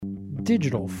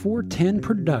Digital 410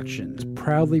 Productions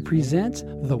proudly presents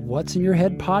the What's in Your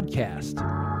Head podcast.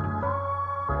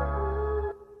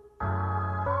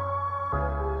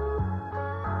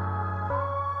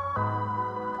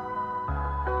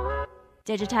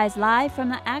 Digitized live from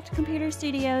the ACT Computer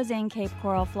Studios in Cape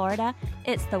Coral, Florida,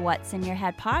 it's the What's in Your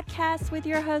Head podcast with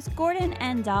your hosts Gordon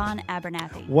and Don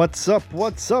Abernathy. What's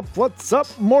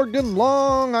up, Morgan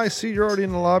Long? I see you're already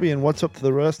in the lobby, and what's up to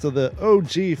the rest of the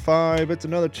OG5? It's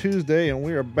another Tuesday, and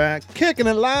we are back kicking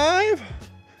it live,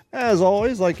 as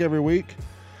always, like every week.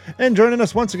 And joining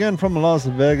us once again from Las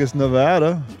Vegas,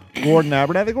 Nevada, Gordon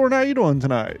Abernathy. Gordon, how you doing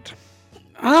tonight?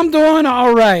 I'm doing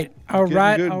all right. All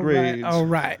Getting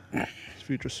right.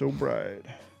 Future so bright.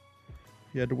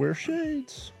 You had to wear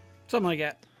shades. Something like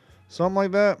that. Something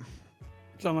like that.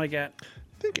 I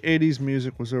think 80s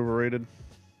music was overrated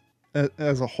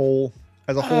as a whole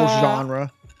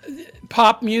genre.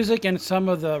 Pop music and some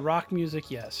of the rock music,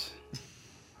 yes.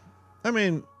 I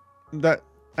mean, that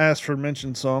Ashford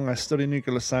mentioned song, I study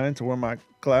nuclear science,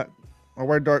 I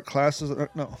wear dark glasses.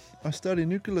 No, I study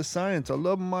nuclear science. I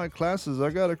love my classes. I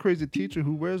got a crazy teacher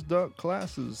who wears dark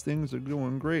glasses. Things are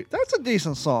going great. That's a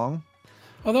decent song.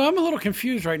 Although I'm a little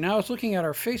confused right now. I was looking at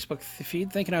our Facebook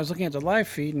feed, thinking I was looking at the live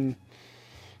feed, and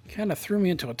kind of threw me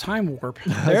into a time warp.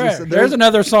 There's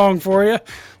another song for you. I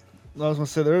was going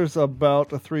to say, there's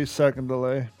about a 3-second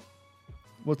delay.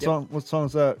 What song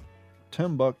is that?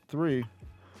 Timbuk 3.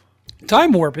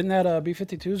 Time warp, isn't that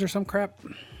B-52s or some crap?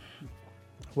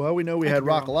 Well, we know we had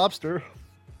Rock Lobster.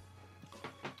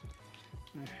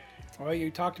 Well,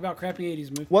 you talked about crappy 80s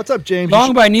movies. What's up, James?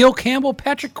 Song by Neil Campbell,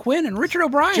 Patrick Quinn, and Richard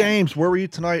O'Brien. James, where were you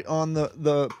tonight on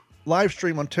the live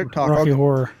stream on TikTok? Rocky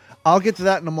Horror. I'll get to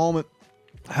that in a moment.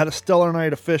 I had a stellar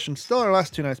night of fishing. Stellar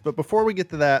last 2 nights. But before we get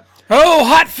to that... Oh,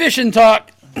 hot fishing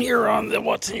talk here on the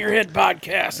What's in Your Head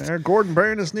podcast. There, Gordon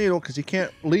burying his needle because he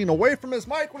can't lean away from his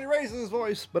mic when he raises his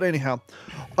voice. But anyhow,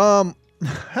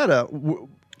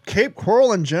 Cape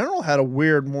Coral in general had a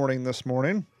weird morning this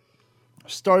morning.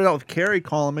 Started out with Carrie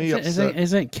calling me upset.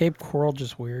 Isn't Cape Coral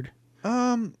just weird?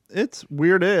 It's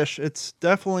weirdish. It's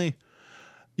definitely...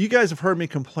 You guys have heard me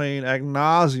complain ad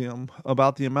nauseum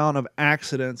about the amount of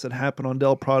accidents that happen on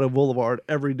Del Prado Boulevard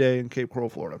every day in Cape Coral,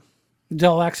 Florida.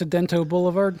 Del Accidento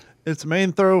Boulevard? It's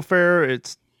main thoroughfare.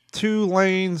 It's 2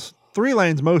 lanes, 3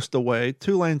 lanes most of the way,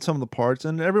 2 lanes some of the parts,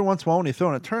 and every once in a while when you throw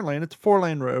in a turn lane, it's a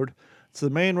 4-lane road. It's the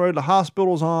main road the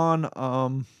hospital's on.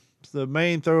 It's the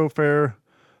main thoroughfare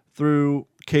through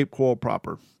Cape Coral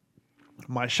proper.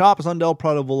 My shop is on Del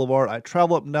Prado Boulevard. I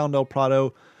travel up and down Del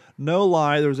Prado. No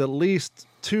lie, there's at least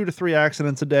 2 to 3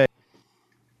 accidents a day.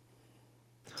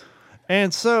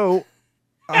 And so,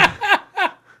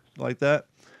 like that.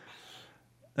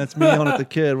 That's me yelling at the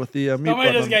kid with the mute Somebody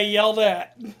button. just got yelled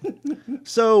at.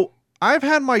 So, I've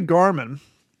had my Garmin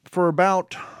for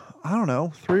about... I don't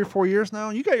know, 3 or 4 years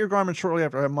now. You got your Garmin shortly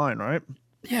after I had mine, right?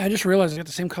 Yeah, I just realized I got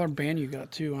the same color band you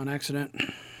got, too, on accident.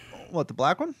 What, the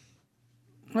black one?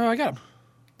 Well, I got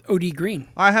a OD green.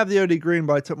 I have the OD green,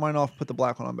 but I took mine off, put the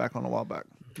black one on back on a while back.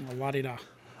 La-di-da.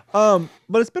 But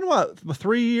it's been,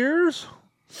 3 years?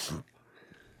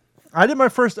 I did my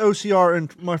first OCR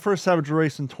and my first Savage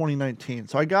race in 2019.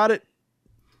 So I got it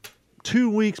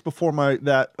 2 weeks before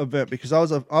that event because I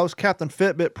was Captain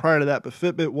Fitbit prior to that, but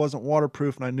Fitbit wasn't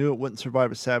waterproof and I knew it wouldn't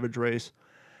survive a Savage race.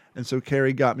 And so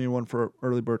Carrie got me one for an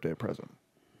early birthday present.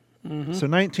 Mm-hmm. So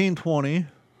 19, 20,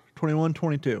 21,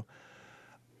 22.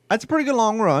 That's a pretty good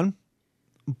long run,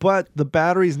 but the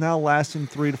battery's now lasting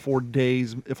 3 to 4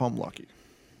 days if I'm lucky.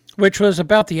 Which was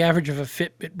about the average of a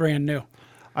Fitbit brand new.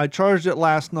 I charged it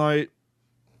last night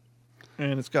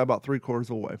and it's got about 3/4 of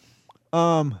the way.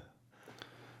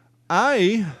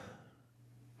 Sorry.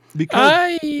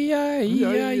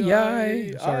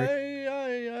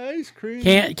 Ice cream.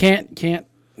 Can't.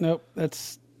 Nope.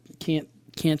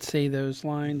 Can't say those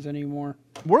lines anymore.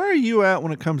 Where are you at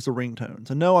when it comes to ringtones?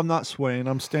 And no, I'm not swaying.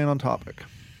 I'm staying on topic.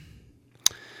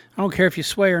 I don't care if you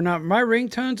sway or not. My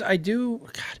ringtones,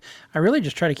 I really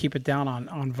just try to keep it down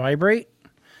on vibrate.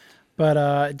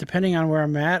 But depending on where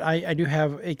I'm at, I do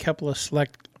have a couple of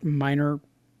select minor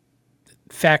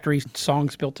factory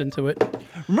songs built into it.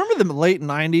 Remember the late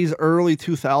 90s, early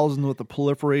 2000s with the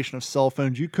proliferation of cell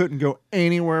phones? You couldn't go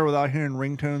anywhere without hearing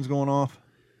ringtones going off.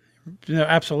 No,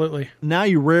 absolutely. Now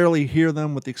you rarely hear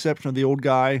them with the exception of the old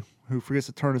guy who forgets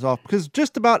to turn his off because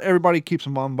just about everybody keeps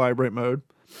them on vibrate mode.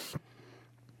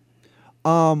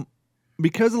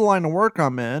 Because of the line of work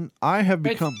I'm in, I have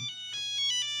become...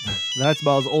 That's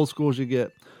about as old school as you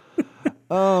get.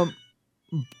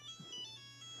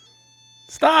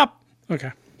 Stop!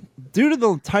 Okay. Due to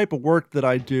the type of work that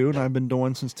I do, and I've been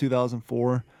doing since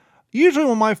 2004, Usually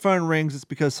when my phone rings, it's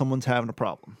because someone's having a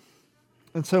problem.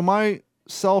 And so my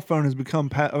cell phone has become,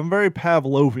 I'm very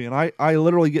Pavlovian. I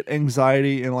literally get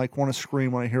anxiety and like want to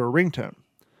scream when I hear a ringtone.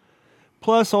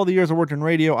 Plus, all the years I worked in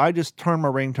radio, I just turn my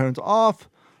ringtones off.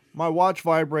 My watch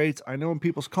vibrates. I know when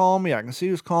people's calling me. I can see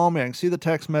who's calling me. I can see the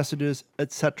text messages,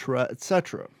 etc.,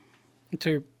 etc.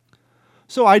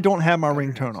 So I don't have my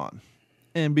ringtone on.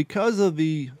 And because of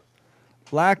the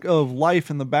lack of life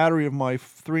in the battery of my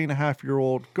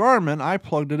 3.5-year-old Garmin, I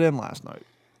plugged it in last night.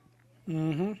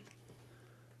 Mm-hmm.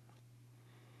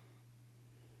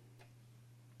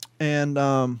 And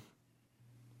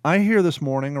I hear this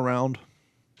morning around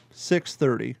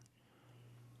 6:30,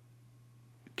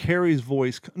 Carrie's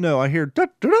voice. No, I hear,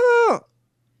 da-da-da!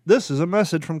 This is a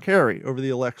message from Carrie over the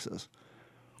Alexas.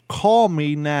 Call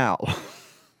me now.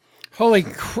 Holy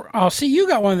oh, see, you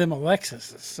got one of them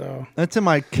Alexas, so. That's in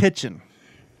my kitchen.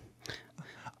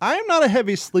 I am not a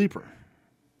heavy sleeper.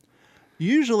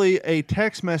 Usually a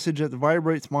text message that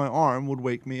vibrates my arm would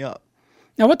wake me up.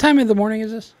 Now, what time of the morning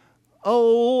is this?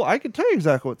 Oh, I can tell you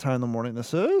exactly what time in the morning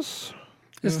this is.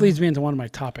 This leads me into one of my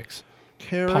topics.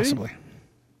 Carrie. Possibly.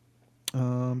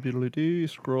 Beedly-dee,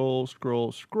 scroll. I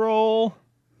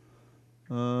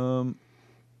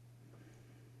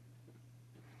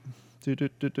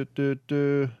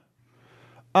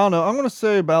don't know. I'm going to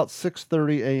say about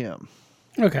 6:30 a.m.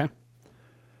 Okay.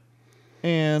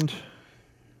 And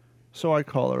so I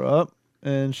call her up,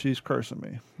 and she's cursing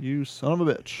me. You son of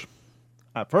a bitch.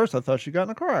 At first, I thought she got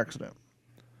in a car accident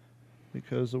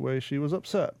because the way she was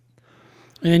upset.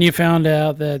 And then you found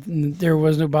out that there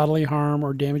was no bodily harm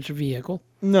or damage to the vehicle.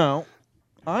 No.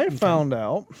 I found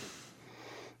out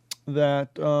that,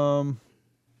 I'm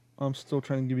still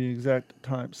trying to give you the exact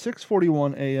time.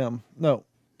 6:41 a.m. No,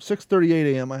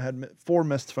 6:38 a.m. I had 4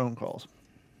 missed phone calls.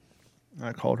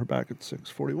 I called her back at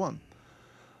 6:41.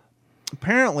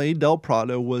 Apparently, Del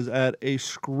Prado was at a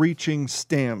screeching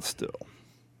standstill.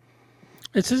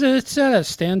 It's at a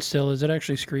standstill. Is it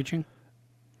actually screeching?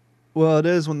 Well, it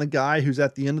is when the guy who's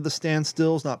at the end of the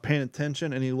standstill is not paying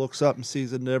attention and he looks up and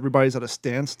sees that everybody's at a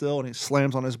standstill and he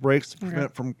slams on his brakes to prevent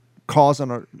it from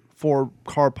causing a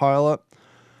 4-car pileup.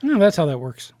 No, that's how that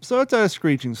works. So it's at a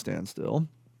screeching standstill.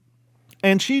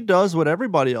 And she does what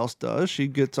everybody else does. She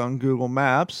gets on Google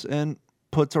Maps and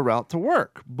puts a route to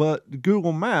work. But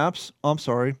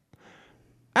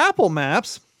Apple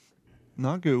Maps,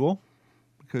 not Google,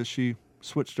 because she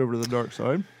switched over to the dark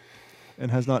side and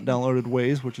has not downloaded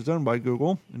Waze, which is owned by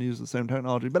Google and uses the same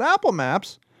technology. But Apple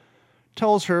Maps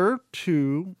tells her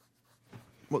to...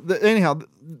 They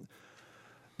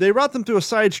route them through a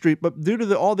side street, but due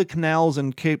to all the canals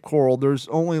in Cape Coral, there's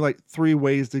only like 3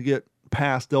 ways to get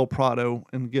past Del Prado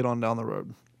and get on down the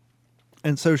road.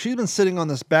 And so she's been sitting on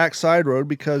this back side road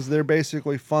because they're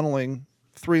basically funneling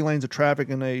 3 lanes of traffic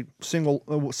in a single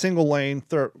lane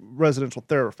residential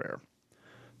thoroughfare.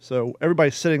 So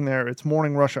everybody's sitting there. It's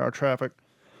morning rush hour traffic.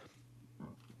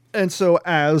 And so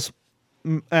as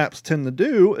apps tend to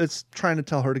do, it's trying to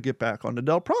tell her to get back onto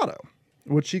Del Prado,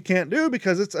 which she can't do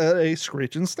because it's at a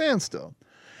screeching standstill.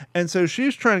 And so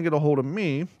she's trying to get a hold of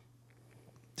me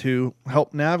to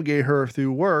help navigate her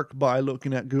through work by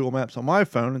looking at Google Maps on my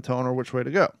phone and telling her which way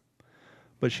to go.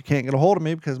 But she can't get a hold of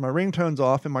me because my ringtone's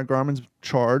off and my Garmin's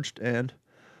charged, and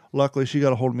luckily she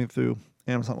got a hold of me through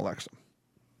Amazon Alexa.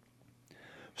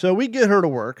 So we get her to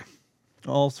work.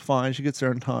 All's fine. She gets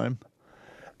there in time.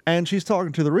 And she's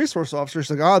talking to the resource officer.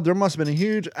 She's like, there must have been a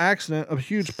huge accident, a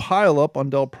huge pileup on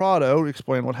Del Prado.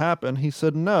 Explain what happened. He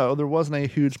said, no, there wasn't a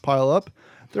huge pileup.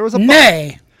 There was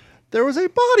a there was a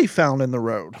body found in the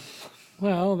road.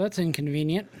 Well, that's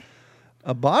inconvenient.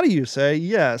 A body, you say?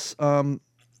 Yes.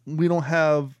 We don't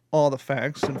have all the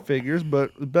facts and figures,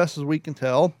 but the best as we can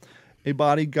tell, a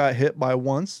body got hit by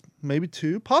once, maybe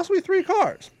 2, possibly 3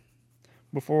 cars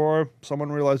before someone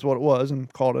realized what it was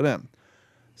and called it in.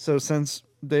 So since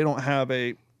they don't have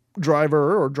a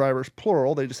driver or drivers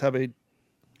plural, they just have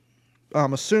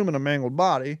I'm assuming a mangled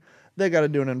body, they got to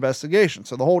do an investigation.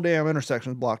 So the whole damn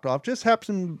intersection is blocked off. Just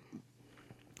happened.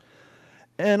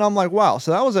 And I'm like, wow.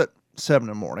 So that was at 7 in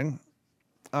the morning.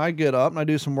 I get up and I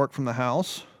do some work from the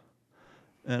house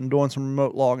and doing some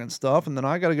remote logging stuff. And then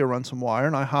I got to go run some wire,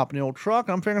 and I hop in the old truck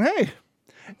and I'm thinking, hey,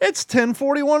 it's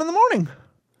 10:41 in the morning.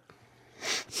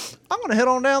 I'm going to head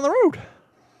on down the road.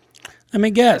 Let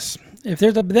me guess. If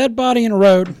there's a dead body in the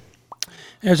road,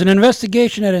 there's an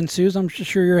investigation that ensues. I'm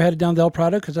sure you're headed down Del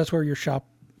Prado because that's where your shop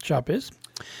is.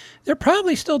 They're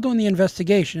probably still doing the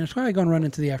investigation. It's probably going to run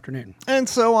into the afternoon. And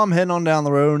so I'm heading on down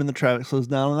the road, and the traffic slows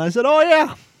down. And I said, oh,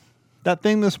 yeah, that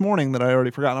thing this morning that I already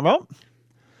forgotten about.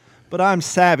 But I'm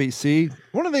savvy, see?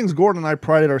 One of the things Gordon and I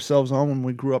prided ourselves on when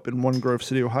we grew up in One Grove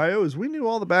City, Ohio, is we knew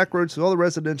all the back roads to all the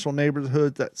residential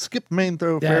neighborhoods that skipped main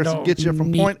thoroughfares to get you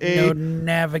from point A, no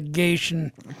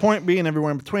navigation, point B, and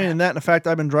everywhere in between. And that, in fact,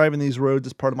 I've been driving these roads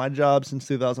as part of my job since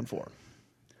 2004.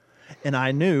 And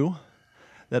I knew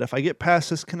that if I get past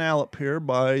this canal up here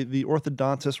by the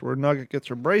orthodontist where Nugget gets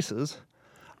her braces,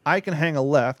 I can hang a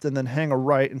left and then hang a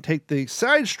right and take the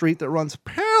side street that runs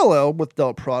parallel with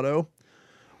Del Prado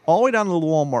all the way down to the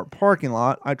Walmart parking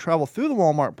lot. I travel through the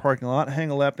Walmart parking lot, hang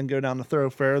a left, and go down the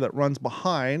thoroughfare that runs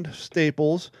behind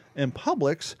Staples and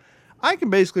Publix. I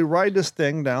can basically ride this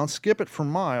thing down, skip it for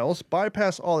miles,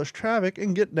 bypass all this traffic,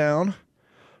 and get down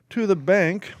to the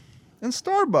bank and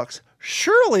Starbucks.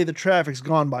 Surely the traffic's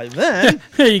gone by then.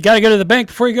 You got to go to the bank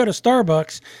before you go to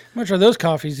Starbucks. How much are those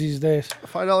coffees these days?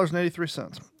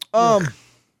 $5.83.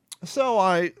 So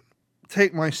I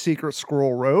take my secret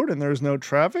squirrel road, and there's no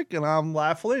traffic, and I'm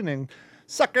laughing and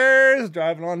suckers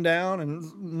driving on down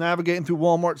and navigating through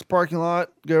Walmart's parking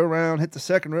lot, go around, hit the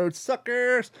second road,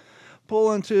 suckers,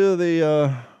 pull into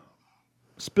the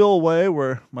spillway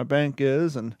where my bank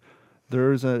is, and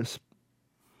there's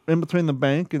in between the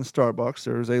bank and Starbucks,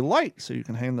 there's a light, so you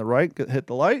can hang the right, hit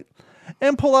the light,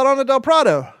 and pull out onto Del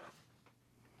Prado.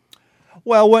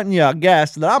 Well, wouldn't you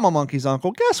guess that I'm a monkey's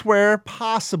uncle? Guess where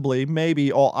possibly,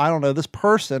 maybe, I don't know, this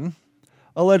person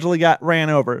allegedly got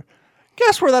ran over.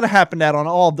 Guess where that happened at on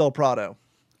all of Del Prado?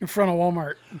 In front of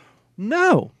Walmart.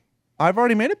 No. I've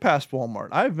already made it past Walmart.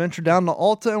 I've ventured down to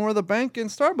Ulta and where the bank and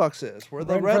Starbucks is. Where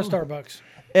the Right in front of Starbucks.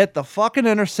 At the fucking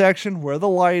intersection where the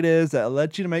light is that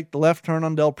lets you to make the left turn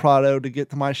on Del Prado to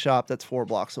get to my shop that's 4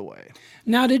 blocks away.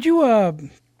 Now, did you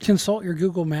consult your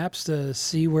Google Maps to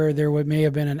see where there may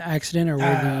have been an accident or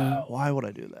where Why would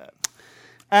I do that?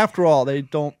 After all, they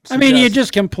don't suggest, I mean, you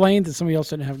just complained that somebody else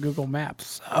didn't have Google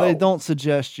Maps. So. They don't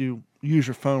suggest you use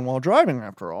your phone while driving,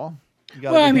 after all.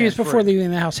 Well, I mean, it's before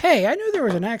leaving the house. Hey, I knew there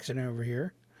was an accident over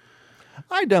here.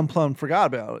 I dumb plumb forgot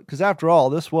about it, because after all,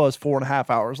 this was 4.5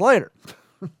 hours later.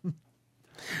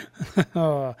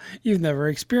 Oh, you've never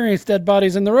experienced dead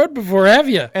bodies in the road before, have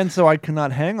you? And so I could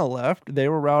not hang a left. They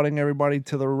were routing everybody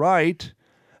to the right,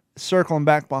 circling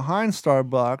back behind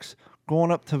Starbucks,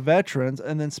 going up to Veterans,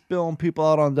 and then spilling people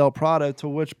out on Del Prado, to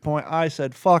which point I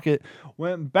said, fuck it,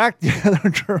 went back the other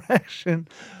direction,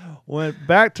 went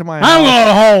back to my house. I'm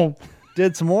going home.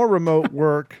 Did some more remote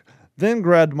work, then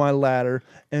grabbed my ladder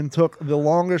and took the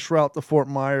longest route to Fort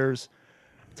Myers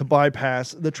to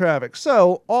bypass the traffic.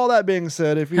 So, all that being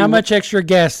said, if you how much extra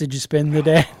gas did you spend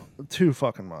today? Too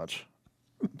fucking much.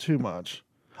 Too much.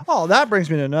 Oh, that brings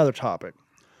me to another topic.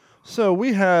 So,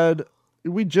 we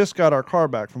just got our car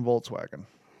back from Volkswagen.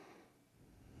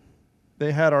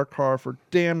 They had our car for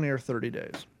damn near 30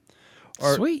 days.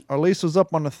 Sweet. Our lease was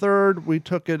up on the 3rd. We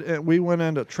took it. We went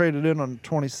in to trade it in on the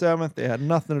 27th. They had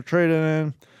nothing to trade it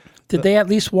in. Did they at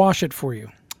least wash it for you?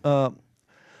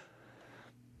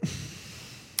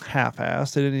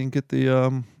 Half-assed. They didn't even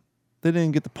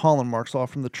get the pollen marks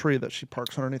off from the tree that she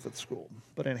parks underneath at school.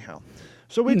 But anyhow,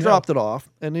 so we dropped it off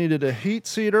and needed a heat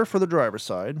seater for the driver's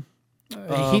side.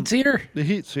 Heat seater? The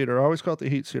heat seater. I always call it the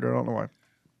heat seater. I don't know why.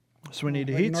 So we need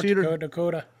a heat North seater.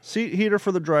 Dakota. Seat heater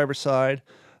for the driver's side.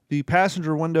 The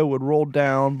passenger window would roll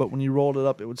down, but when you rolled it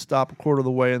up, it would stop a quarter of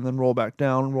the way and then roll back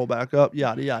down and roll back up,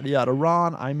 yada, yada, yada.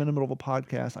 Ron, I'm in the middle of a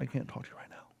podcast. I can't talk to you right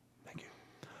now. Thank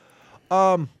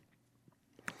you.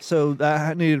 So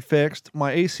that needed fixed.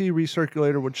 My AC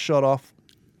recirculator would shut off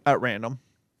at random.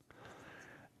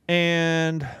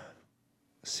 And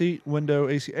seat, window,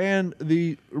 AC. And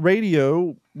the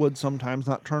radio would sometimes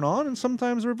not turn on, and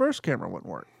sometimes the reverse camera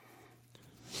wouldn't work.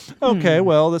 Okay,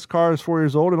 well, this car is 4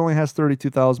 years old. It only has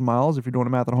 32,000 miles. If you're doing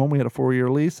the math at home, we had a 4-year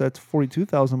lease. That's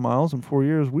 42,000 miles. In 4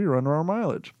 years, we were under our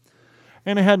mileage.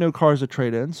 And it had no cars to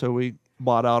trade in, so we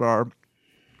bought out our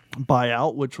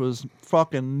buyout, which was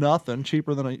fucking nothing,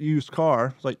 cheaper than a used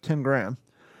car. It's like 10 grand.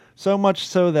 So much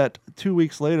so that 2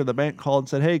 weeks later, the bank called and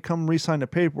said, hey, come re-sign the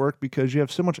paperwork because you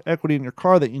have so much equity in your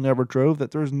car that you never drove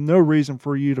that there's no reason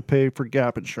for you to pay for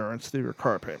gap insurance through your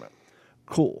car payment.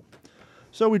 Cool.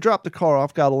 So we dropped the car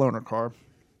off, got a loaner car.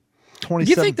 Do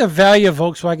you think the value of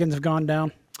Volkswagens have gone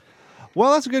down?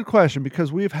 Well, that's a good question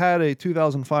because we've had a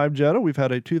 2005 Jetta, we've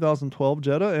had a 2012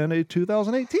 Jetta, and a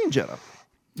 2018 Jetta.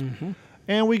 Mm-hmm.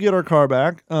 And we get our car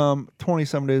back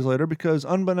 27 days later because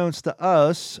unbeknownst to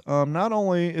us, not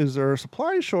only is there a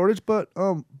supply shortage, but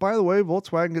by the way,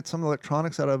 Volkswagen gets some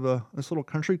electronics out of this little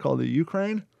country called the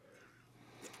Ukraine.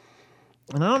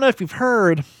 And I don't know if you've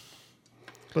heard,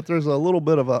 but there's a little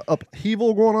bit of a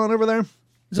upheaval going on over there.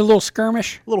 There's a little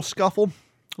skirmish. A little scuffle.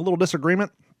 A little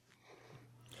disagreement.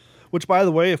 Which, by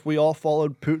the way, if we all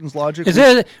followed Putin's logic...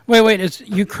 Wait, is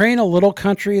Ukraine a little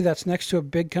country that's next to a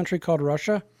big country called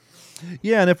Russia?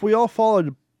 Yeah, and if we all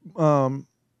followed I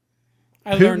Putin's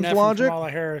learned that logic, from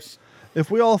Kamala Harris.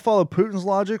 if we all follow Putin's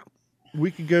logic,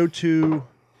 we could go to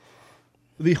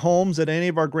the homes that any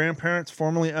of our grandparents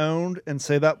formerly owned and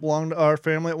say that belonged to our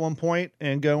family at one point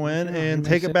and go in and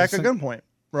take it back at gunpoint,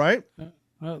 right?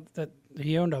 Well,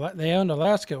 they owned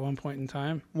Alaska at one point in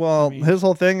time. Well, his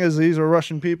whole thing is these are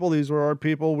Russian people. These were our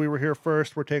people. We were here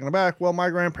first. We're taking it back. Well, my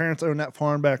grandparents owned that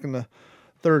farm back in the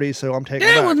 30s, so I'm taking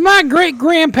it That back. was my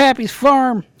great-grandpappy's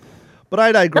farm. But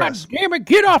I digress. God damn it,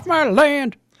 get off my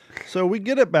land. So we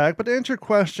get it back. But to answer your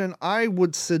question, I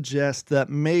would suggest that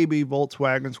maybe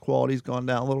Volkswagen's quality's gone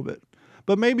down a little bit.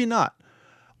 But maybe not.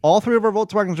 All three of our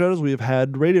Volkswagen Jettas, we have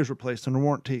had radios replaced under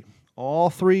warranty. All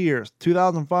 3 years.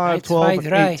 2005, 12,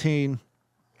 and 18.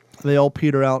 They all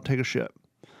peter out and take a shit.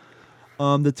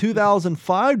 The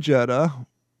 2005 Jetta,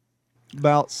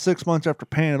 about 6 months after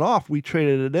paying it off, we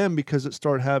traded it in because it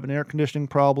started having air conditioning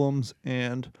problems.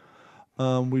 And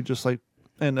we just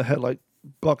and the headlight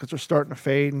buckets are starting to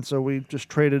fade, and so we just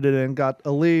traded it in, got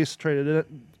a lease,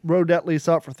 rode that lease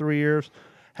out for 3 years,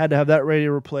 had to have that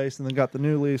radio replaced, and then got the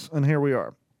new lease, and here we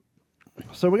are.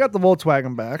 So we got the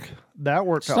Volkswagen back. That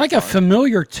worked out. It's like a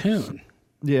familiar tune.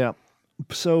 Yeah.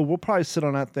 So we'll probably sit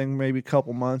on that thing maybe a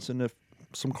couple months, and if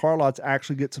some car lots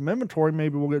actually get some inventory,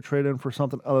 maybe we'll get traded in for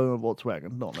something other than a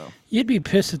Volkswagen. Don't know. You'd be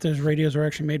pissed if those radios were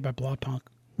actually made by Blaupunkt.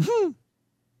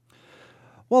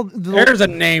 Well, there's a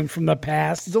name from the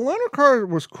past. The loaner car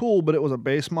was cool, but it was a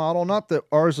base model. Not that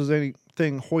ours was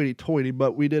anything hoity-toity,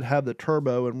 but we did have the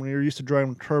turbo, and when you're used to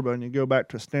driving turbo and you go back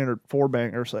to a standard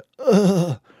four-banger, it's like,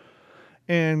 ugh.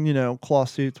 And, cloth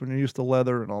seats when you're used to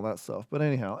leather and all that stuff. But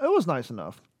anyhow, it was nice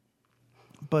enough.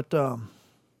 But where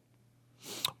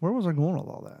was I going with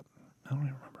all that? I don't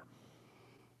even remember.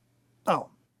 Oh.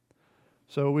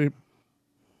 So we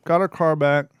got our car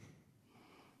back.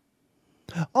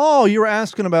 Oh, you were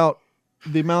asking about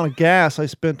the amount of gas I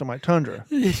spent on my Tundra.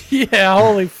 Yeah,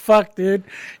 holy fuck, dude!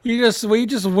 We just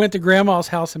went to Grandma's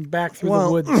house and back through the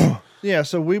woods. Yeah,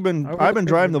 so I've been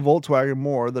driving the Volkswagen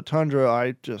more. The Tundra,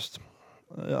 I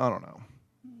don't know.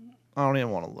 I don't even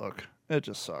want to look. It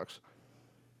just sucks.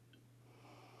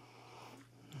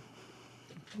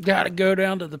 Got to go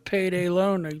down to the payday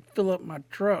loan and fill up my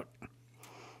truck,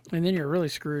 and then you're really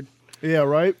screwed. Yeah,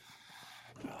 right.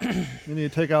 You need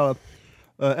to take out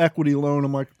a equity loan on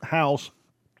my house,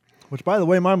 which, by the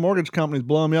way, my mortgage company's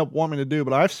blowing me up, want me to do,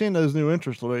 but I've seen those new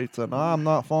interest rates, and I'm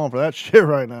not falling for that shit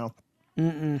right now.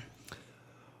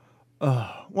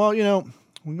 Well,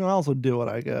 we can also do it,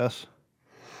 I guess.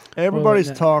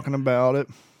 Everybody's talking about it.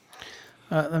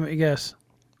 Let me guess.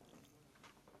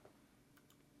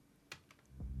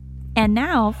 And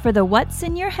now for the What's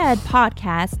in Your Head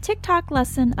podcast TikTok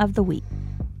lesson of the week.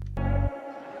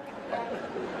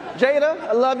 Jada,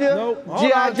 I love you. Nope.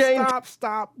 G.I. Jane.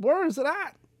 Stop. Where is it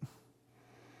at?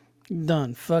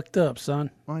 Done fucked up, son.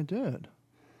 I did.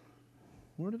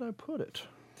 Where did I put it?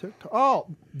 TikTok. Oh,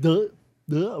 the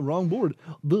wrong board.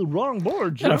 The wrong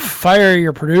board, Jim. Gotta fire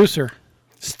your producer,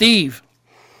 Steve.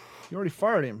 You already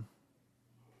fired him.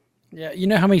 Yeah, you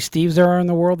know how many Steves there are in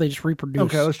the world? They just reproduce.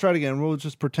 Okay, let's try it again. We'll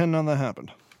just pretend none of that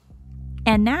happened.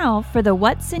 And now for the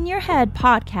What's in Your Head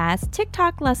podcast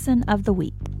TikTok lesson of the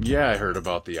week. Yeah, I heard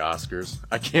about the Oscars.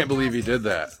 I can't believe he did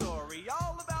that.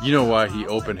 You know why he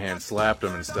open hand slapped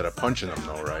him instead of punching him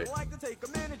though, right?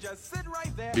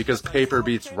 Because paper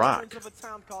beats rock.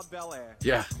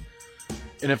 Yeah.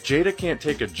 And if Jada can't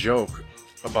take a joke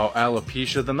about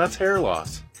alopecia, then that's hair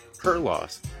loss. Her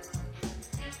loss.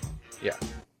 Yeah.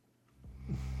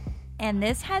 And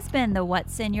this has been the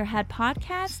What's in Your Head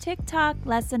podcast TikTok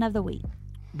lesson of the week.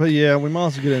 But yeah, we might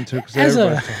as well get into it.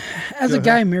 As a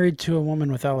guy married to a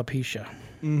woman with alopecia,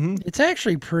 it's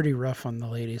actually pretty rough on the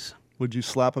ladies. Would you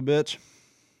slap a bitch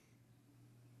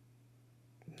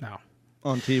No.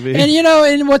 on TV? And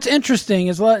and what's interesting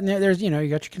is there's you got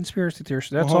your conspiracy theories.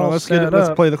 So that's all let's set up.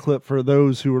 Let's play the clip for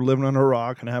those who are living under a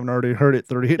rock and haven't already heard it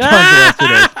 38 times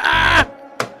today.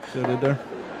 See what I did there?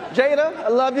 Jada, I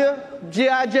love you.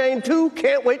 G.I. Jane 2,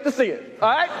 can't wait to see it. All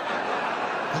right?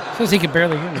 Says he could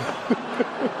barely hear me.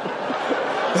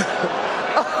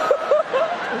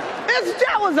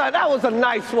 That was a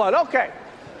nice one. Okay.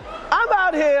 I'm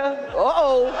out here.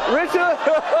 Richard.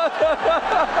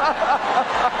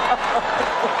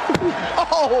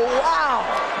 Oh, wow.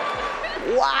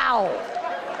 Wow.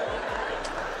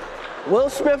 Will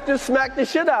Smith just smacked the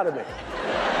shit out of me.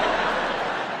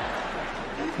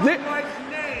 Keep my wife's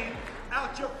name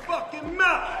out your fucking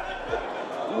mouth.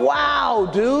 Wow,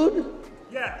 dude.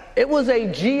 Yes. It was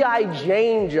a G.I.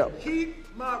 Jane jump.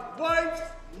 Keep my wife's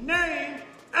name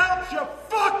out your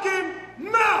fucking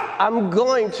mouth. I'm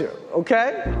going to,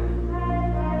 okay?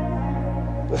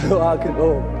 Okay.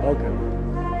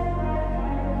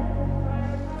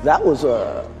 That was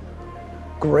a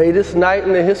greatest night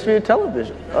in the history of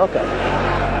television. Okay.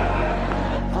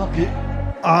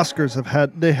 Oscars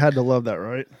had to love that,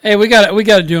 right? Hey, we got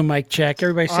to do a mic check.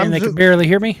 Everybody's saying they can barely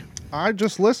hear me. I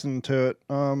just listened to it.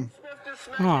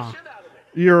 Huh.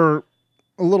 You're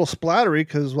a little splattery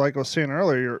because, like I was saying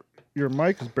earlier, your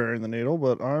mic is burying the needle.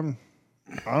 But I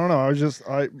don't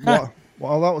know.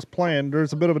 While that was playing,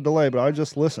 there's a bit of a delay, but I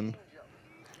just listened.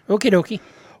 Okie dokie.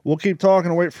 We'll keep talking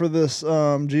and wait for this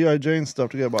G.I. Jane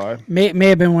stuff to get by. May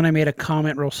have been when I made a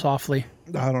comment real softly.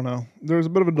 I don't know. There's a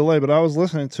bit of a delay, but I was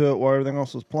listening to it while everything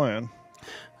else was playing.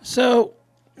 So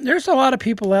there's a lot of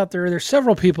people out there. There's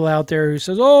several people out there who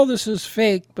says, "Oh, this is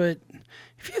fake," but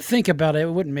if you think about it, it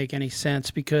wouldn't make any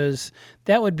sense because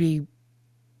that would be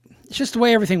it's just the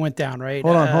way everything went down, right?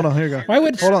 Hold on. Here you go. Why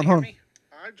would hold on? me?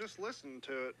 I just listened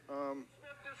to it.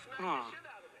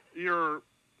 You're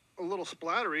a little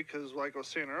splattery because, like I was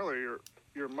saying earlier,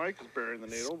 your mic is burying the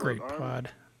needle. Great pod.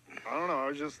 I don't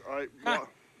know.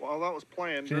 While that was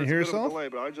playing, can you hear yourself? Delay,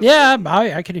 but I just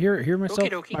I could hear myself,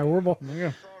 my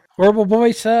horrible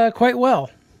voice quite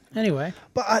well. Anyway,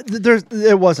 but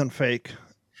it wasn't fake.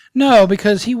 No,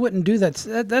 because he wouldn't do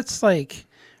that. That's like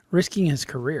risking his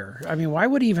career. I mean, why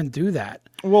would he even do that?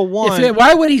 Well,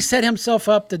 why would he set himself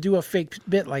up to do a fake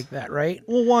bit like that, right?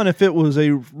 Well, if it was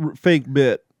a fake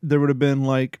bit, there would have been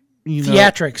like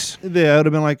theatrics. Yeah, it would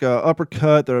have been like a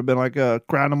uppercut. There would have been like a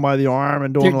grab him by the arm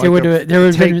and doing there would have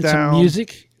been some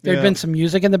music. There'd Yeah. been some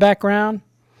music in the background,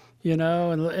 in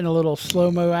a little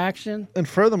slow-mo action. And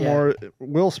furthermore,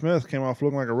 Will Smith came off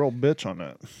looking like a real bitch on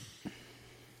that.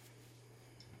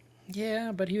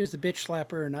 Yeah, but he was the bitch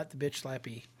slapper, not the bitch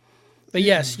slappy. But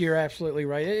yes, you're absolutely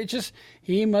right. It just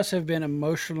he must have been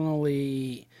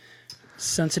emotionally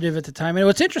sensitive at the time. And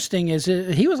what's interesting is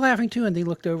he was laughing too, and he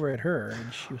looked over at her,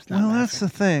 and she was not. Well, laughing. that's the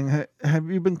thing. Have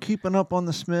you been keeping up on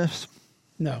the Smiths?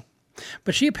 No,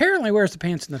 but she apparently wears the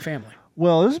pants in the family.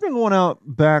 Well, this has been going out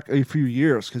back a few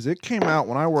years because it came out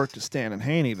when I worked at Stan and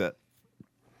Haney that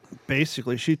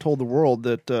basically she told the world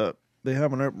that they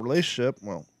have an open relationship.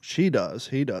 Well, she does.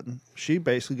 He doesn't. She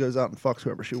basically goes out and fucks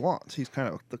whoever she wants. He's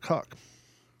kind of the cuck.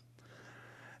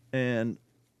 And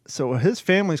so his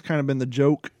family's kind of been the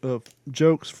joke of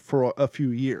jokes for a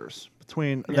few years.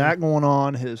 Between that going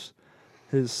on, his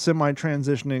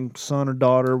semi-transitioning son or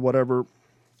daughter, whatever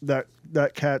that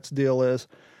cat's deal is.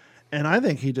 And I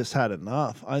think he just had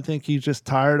enough. I think he's just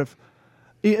tired of...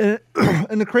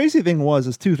 And the crazy thing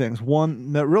is two things.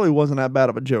 One, that really wasn't that bad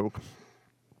of a joke.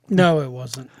 No, it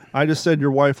wasn't. I just said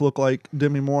your wife looked like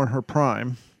Demi Moore in her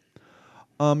prime.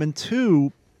 And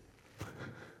two,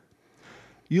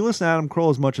 you listen to Adam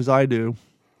Carolla as much as I do.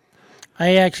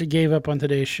 I actually gave up on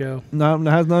today's show. No, it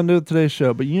has nothing to do with today's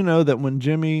show. But you know that when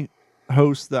Jimmy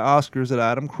hosts the Oscars, at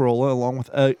Adam Carolla, along with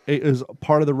is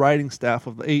part of the writing staff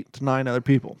of 8 to 9 other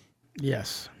people.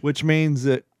 Yes. Which means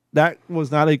that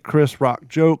was not a Chris Rock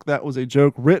joke. That was a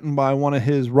joke written by one of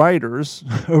his writers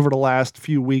over the last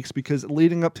few weeks, because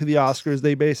leading up to the Oscars,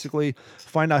 they basically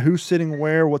find out who's sitting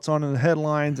where, what's on in the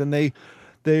headlines, and they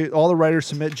all the writers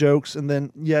submit jokes, and then,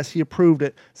 yes, he approved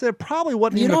it. So it probably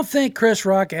wasn't You don't think Chris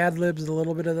Rock ad-libs a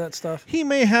little bit of that stuff? He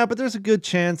may have, but there's a good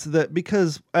chance that,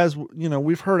 because, as you know,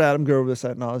 we've heard Adam go over this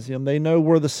ad nauseum, they know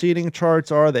where the seating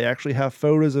charts are. They actually have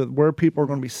photos of where people are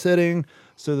going to be sitting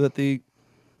so that the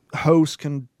host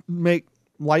can make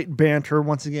light banter.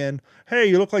 Once again, hey,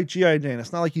 you look like G.I. Jane.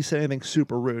 It's not like you said anything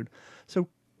super rude. So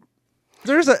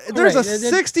there's a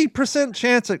 60%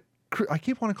 chance that I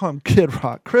keep wanting to call him Kid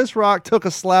Rock. Chris Rock took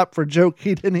a slap for a joke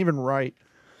he didn't even write,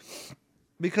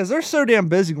 because they're so damn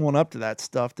busy going up to that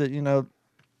stuff that, you know,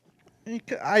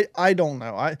 I don't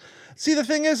know. I see, the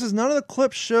thing is none of the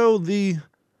clips show the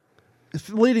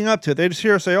leading up to it. They just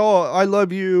hear say, "Oh, I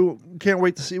love you. Can't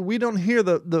wait to see." We don't hear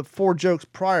the 4 jokes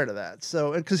prior to that.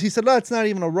 So, because he said, "No, it's not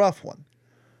even a rough one."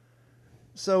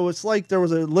 So it's like there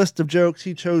was a list of jokes.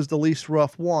 He chose the least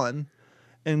rough one,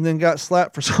 and then got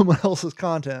slapped for someone else's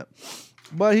content.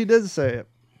 But he did say it.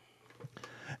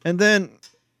 And then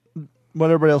what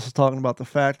everybody else is talking about, the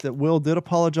fact that Will did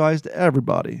apologize to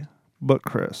everybody but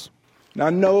Chris. Now,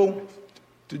 know,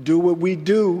 to do what we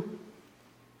do,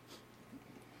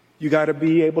 you got to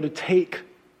be able to take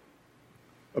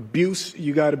abuse.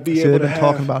 You got to be able to have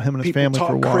talking about him and his family talk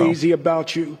for a while. Crazy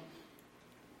about you.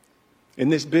 In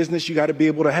this business, you got to be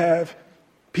able to have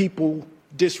people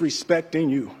disrespecting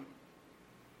you.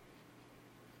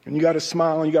 And you got to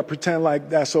smile and you got to pretend like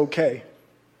that's okay.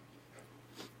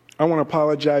 I want to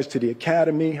apologize to the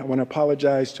Academy. I want to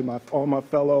apologize to all my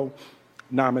fellow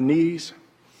nominees.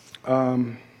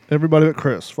 Everybody but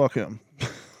Chris. Fuck him.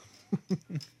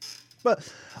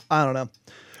 But I don't know.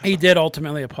 He did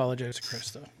ultimately apologize to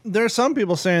Chris, though. There are some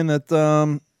people saying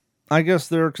that I guess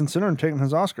they're considering taking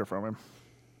his Oscar from him.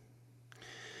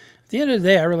 At the end of the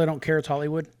day, I really don't care. It's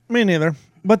Hollywood. Me neither.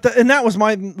 But and that was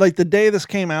my, like, the day this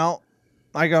came out,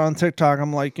 I got on TikTok.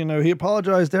 I'm like, you know, he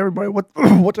apologized to everybody. What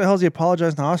the hell is he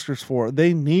apologizing to Oscars for?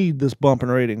 They need this bump in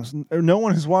ratings. No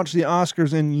one has watched the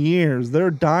Oscars in years.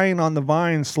 They're dying on the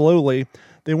vine slowly.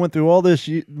 They went through all this,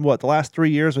 the last 3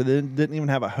 years where they didn't even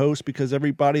have a host because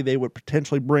everybody they would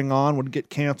potentially bring on would get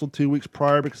canceled 2 weeks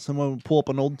prior because someone would pull up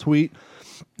an old tweet.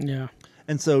 Yeah.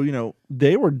 And so, you know,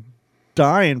 they were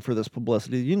dying for this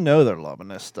publicity. You know they're loving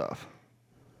this stuff.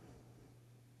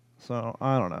 So,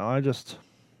 I don't know.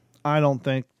 I don't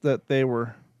think that they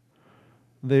were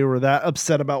that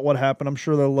upset about what happened. I'm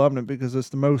sure they're loving it because it's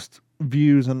the most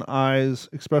views and eyes,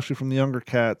 especially from the younger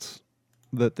cats,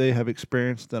 that they have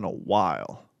experienced in a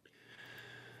while.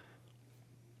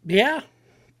 Yeah.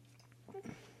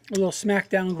 A little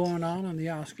SmackDown going on the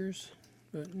Oscars.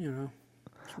 But, you know,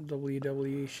 some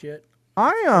WWE shit.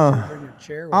 Bring your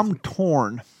chair with I'm you.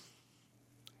 torn.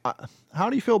 How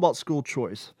do you feel about school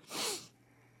choice?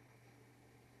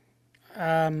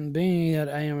 Being that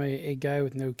I am a guy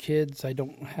with no kids, I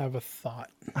don't have a thought.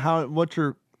 What's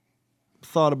your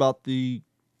thought about the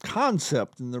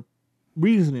concept and the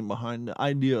reasoning behind the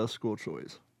idea of school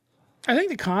choice? I think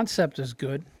the concept is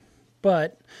good,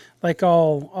 but like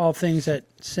all things that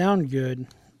sound good,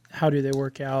 how do they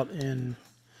work out in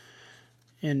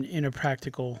a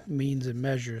practical means and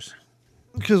measures?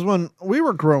 Because when we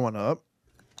were growing up,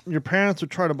 your parents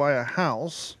would try to buy a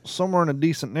house somewhere in a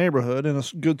decent neighborhood in a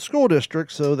good school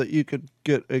district so that you could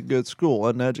get a good school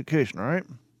and education, right?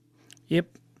 Yep.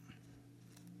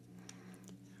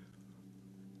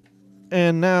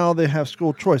 And now they have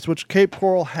school choice, which Cape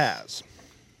Coral has.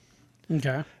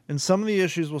 Okay. And some of the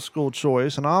issues with school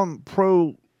choice, and I'm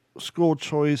pro school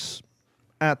choice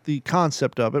at the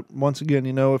concept of it. Once again,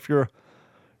 you know, if you're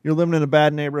living in a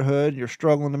bad neighborhood, you're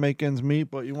struggling to make ends meet,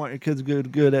 but you want your kids to get a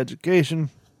good education,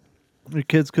 your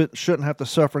kids shouldn't have to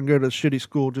suffer and go to a shitty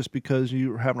school just because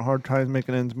you're having a hard time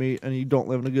making ends meet and you don't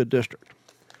live in a good district.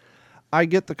 I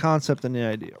get the concept and the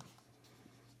idea.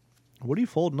 What are you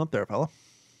folding up there, fella?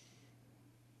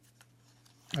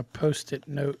 A Post-it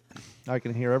note. I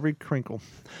can hear every crinkle.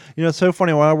 You know, it's so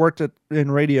funny. When I worked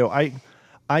in radio,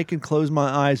 I can close my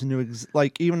eyes and knew,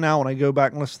 even now when I go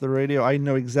back and listen to the radio, I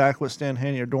know exactly what Stan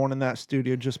Haney are doing in that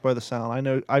studio just by the sound. I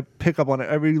know, I pick up on it.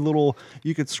 Every little,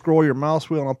 you could scroll your mouse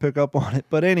wheel and I'll pick up on it.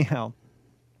 But anyhow,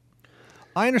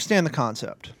 I understand the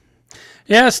concept.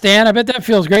 Yeah, Stan, I bet that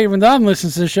feels great when Don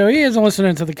listens to the show. He isn't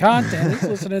listening to the content. He's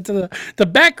listening to the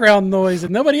background noise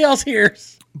that nobody else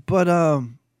hears. But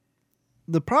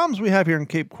the problems we have here in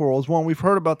Cape Coral is, one, we've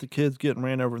heard about the kids getting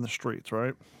ran over in the streets,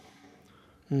 right?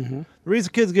 Mm-hmm. The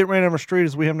reason kids get ran over the street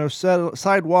is we have no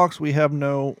sidewalks, we have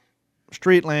no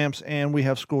street lamps, and we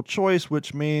have school choice,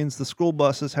 which means the school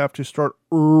buses have to start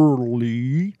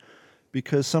early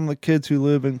because some of the kids who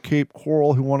live in Cape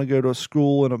Coral who want to go to a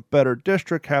school in a better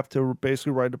district have to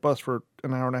basically ride the bus for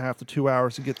an hour and a half to 2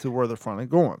 hours to get to where they're finally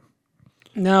going.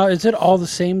 Now, is it all the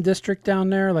same district down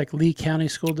there, like Lee County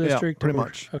School District? Yeah, pretty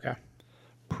much. Okay.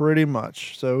 Pretty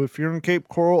much. So if you're in Cape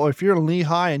Coral, or if you're in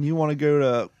Lehigh and you want to go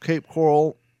to Cape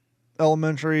Coral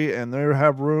Elementary and they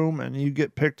have room and you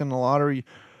get picked in the lottery,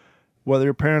 whether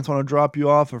your parents want to drop you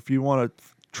off or if you want to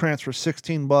transfer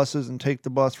 16 buses and take the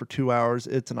bus for 2 hours,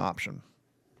 it's an option.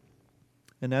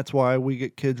 And that's why we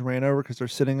get kids ran over, because they're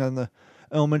sitting on the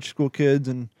elementary school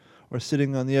kids or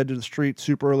sitting on the edge of the street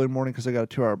super early in the morning because they got a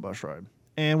 2-hour bus ride.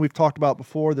 And we've talked about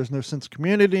before, there's no sense of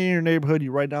community in your neighborhood.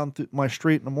 You ride down through my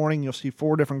street in the morning, you'll see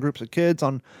 4 different groups of kids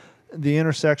on the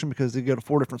intersection because they go to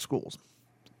 4 different schools.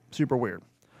 Super weird.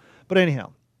 But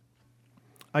anyhow,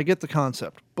 I get the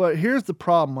concept. But here's the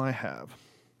problem I have.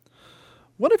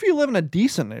 What if you live in a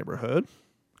decent neighborhood?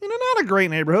 You know, not a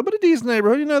great neighborhood, but a decent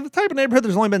neighborhood. You know, the type of neighborhood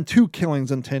there's only been 2 killings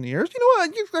in 10 years. You know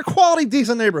what? A quality,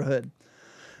 decent neighborhood.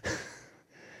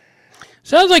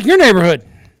 Sounds like your neighborhood.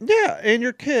 Yeah, and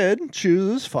your kid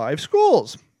chooses 5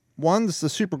 schools. One's the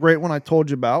super great one I told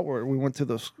you about, where we went to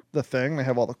the thing. They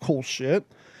have all the cool shit.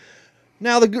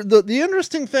 Now, the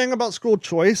interesting thing about school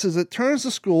choice is it turns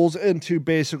the schools into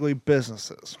basically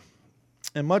businesses.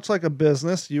 And much like a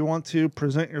business, you want to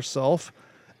present yourself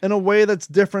in a way that's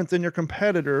different than your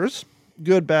competitors,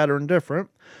 good, bad, or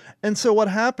indifferent. And so what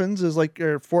happens is, like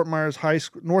North Fort Myers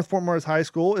High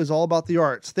School is all about the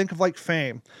arts. Think of like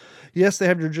Fame. Yes, they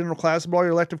have your general classes, but all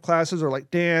your elective classes are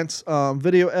like dance,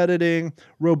 video editing,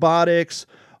 robotics,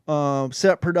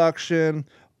 set production,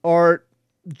 art,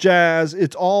 jazz.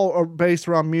 It's all based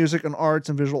around music and arts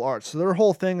and visual arts. So their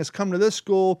whole thing is come to this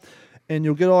school and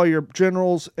you'll get all your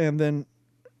generals. And then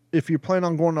if you plan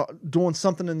on doing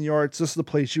something in the arts, this is the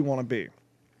place you want to be.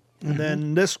 And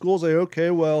then this school's like,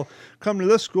 okay, well, come to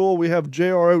this school. We have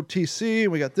JROTC.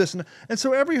 We got this. And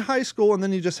so every high school, and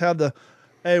then you just have the,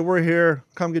 hey, we're here.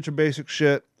 Come get your basic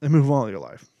shit and move on with your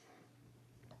life.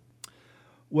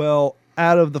 Well,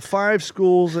 out of the 5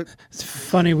 schools. It's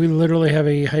funny. We literally have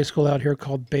a high school out here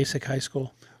called Basic High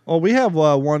School. Well, we have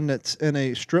one that's in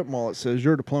a strip mall that says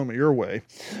your diploma your way.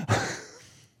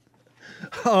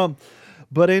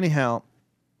 But anyhow.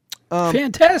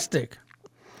 Fantastic.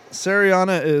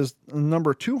 Sariana is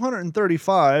number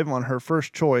 235 on her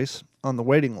first choice on the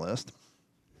waiting list.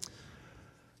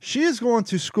 She is going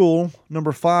to school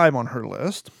number 5 on her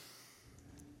list.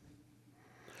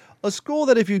 A school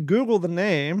that if you Google the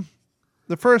name,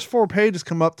 the first 4 pages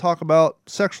come up, talk about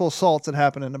sexual assaults that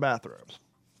happen in the bathrooms.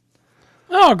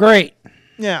 Oh, great.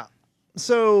 Yeah.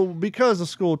 So because of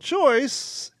school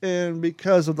choice and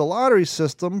because of the lottery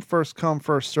system, first come,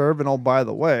 first serve, and oh, by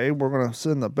the way, we're going to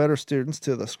send the better students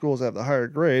to the schools that have the higher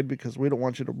grade because we don't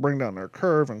want you to bring down their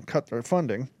curve and cut their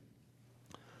funding.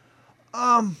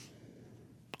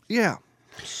 Yeah.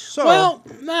 So Well,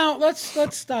 now let's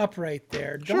stop right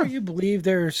there. Don't you believe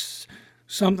there's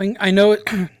something? I know it.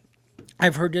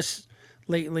 I've heard this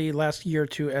lately, last year or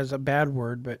two, as a bad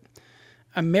word, but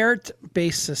a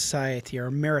merit-based society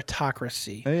or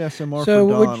meritocracy. ASMR So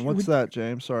for would Don. you- What's would- that,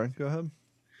 James? Sorry. Go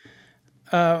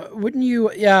ahead. Wouldn't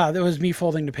you? Yeah, that was me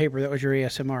folding the paper. That was your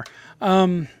ASMR.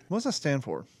 What does that stand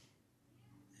for?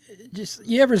 Just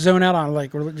you ever zone out on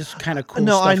like just kind of cool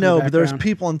No, stuff I in the know, but there's background?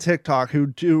 people on TikTok who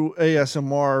do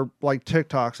ASMR like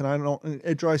TikToks, and I don't.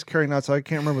 It drives Carrie nuts. So I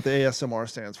can't remember what the ASMR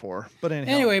stands for. But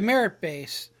anyhow, Anyway,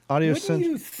 merit-based. Audio Wouldn't sense-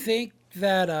 you think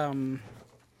that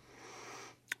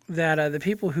the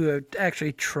people who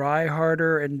actually try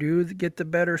harder and do get the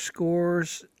better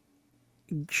scores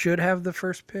should have the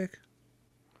first pick?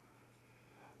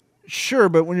 Sure,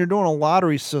 but when you're doing a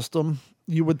lottery system,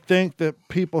 you would think that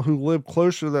people who live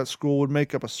closer to that school would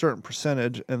make up a certain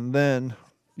percentage, and then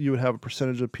you would have a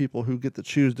percentage of people who get to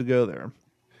choose to go there.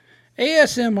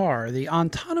 ASMR, the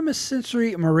autonomous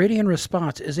sensory meridian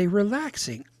response, is a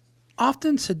relaxing,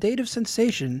 often sedative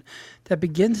sensation that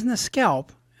begins in the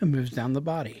scalp and moves down the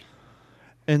body.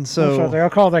 And So so, I'll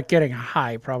call that getting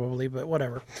high, probably, but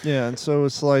whatever. yeah, and so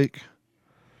it's like,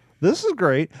 this is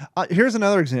great. Here's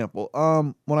another example.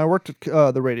 When I worked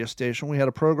at the radio station, we had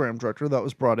a program director that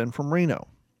was brought in from Reno.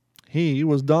 He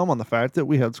was dumb on the fact that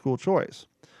we had school choice.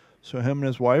 So him and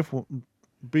his wife,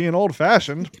 being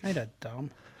old-fashioned, Kind of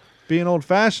dumb. they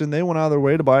went out of their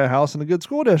way to buy a house in a good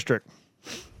school district.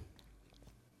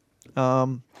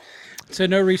 So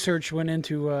no research went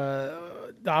into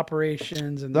the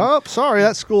operations and Oh, sorry,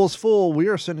 that school's full. We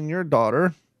are sending your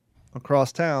daughter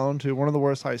across town to one of the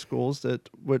worst high schools, at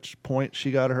which point she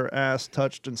got her ass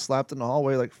touched and slapped in the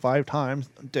hallway like 5 times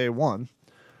day one.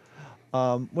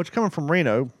 Which, coming from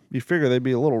Reno, you figure they'd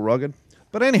be a little rugged.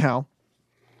 But anyhow,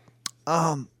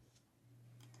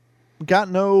 got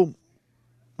no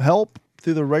help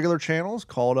through the regular channels,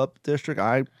 called up district.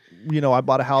 I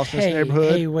bought a house in this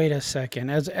neighborhood. Hey, wait a second.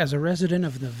 As a resident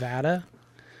of Nevada,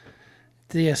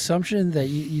 the assumption that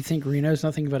you think Reno's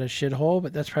nothing but a shithole,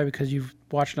 but that's probably because you've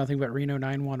watched nothing but Reno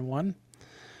 911.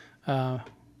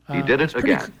 He did it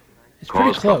again. It's pretty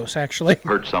Caused trouble. close, actually.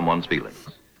 Hurt someone's feelings.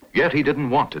 Yet he didn't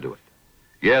want to do it.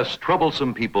 Yes,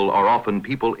 troublesome people are often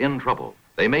people in trouble.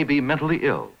 They may be mentally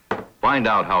ill. Find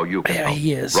out how you can Yeah, help.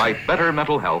 he is. Write Better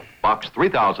Mental Health, Box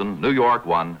 3000, New York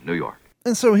 1, New York.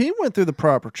 And so he went through the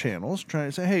proper channels trying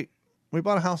to say, hey, we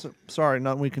bought a house. Sorry,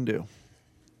 nothing we can do.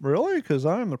 Really? Because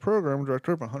I'm the program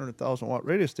director of a 100,000 watt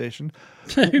radio station.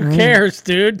 Who cares,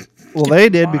 dude? Well, they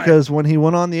did, because when he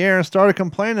went on the air and started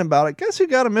complaining about it, guess who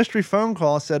got a mystery phone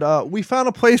call and said, we found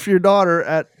a place for your daughter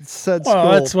at said Well,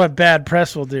 school. that's what bad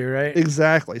press will do, right?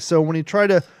 Exactly. So when you try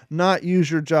to not use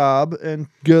your job and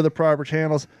go to the proper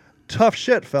channels, tough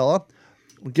shit, fella.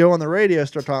 Go on the radio,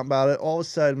 start talking about it. All of a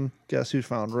sudden, guess who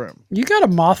found room? You got a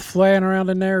moth flying around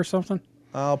in there or something?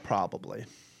 Oh, probably.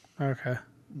 Okay.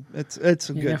 It's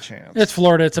a Yeah. good chance. It's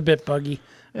Florida. It's a bit buggy.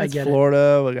 I It's get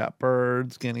Florida. We got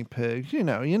birds, guinea pigs. You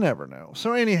never know.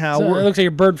 So anyhow, it. So it looks like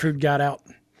your bird food got out.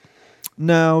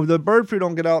 no, the bird food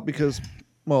don't get out because,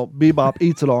 well, Bebop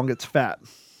eats it all and gets fat.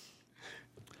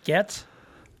 Gets?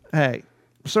 Hey,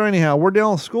 so anyhow, we're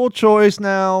dealing with school choice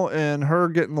now and her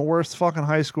getting the worst fucking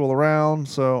high school around.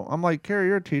 So I'm like, Carrie,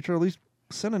 you're a teacher. At least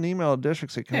send an email to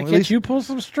district. Say, Can't you pull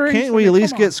some strings? can't we at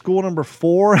least get school number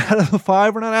 4 out of the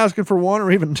 5? We're not asking for 1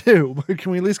 or even 2, but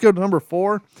can we at least go to number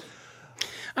 4?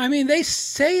 I mean, they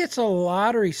say it's a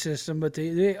lottery system, but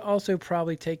they also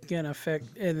probably take in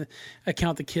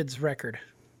account the kid's record.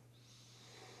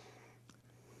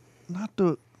 Not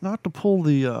to pull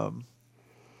the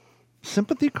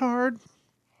sympathy card,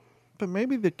 but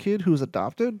maybe the kid who's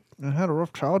adopted and had a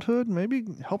rough childhood, maybe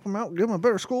help him out, give him a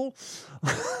better school.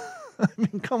 I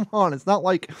mean, come on. It's not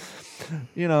like,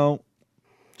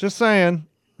 just saying,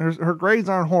 her grades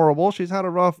aren't horrible. She's had a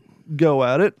rough go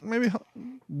at it. Maybe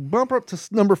bump her up to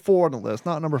number 4 on the list,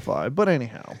 not number 5. But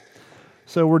anyhow,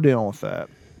 so we're dealing with that.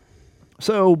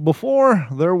 So before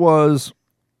there was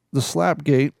the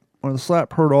Slapgate, or the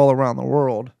slap heard all around the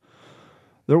world,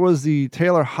 there was the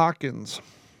Taylor Hawkins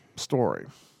story,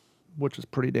 which is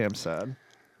pretty damn sad.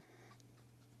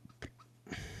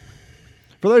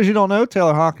 For those you don't know,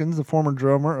 Taylor Hawkins, the former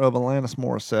drummer of Alanis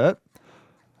Morissette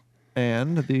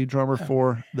and the drummer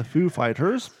for the Foo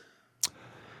Fighters.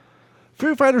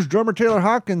 Foo Fighters drummer Taylor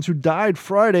Hawkins, who died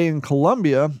Friday in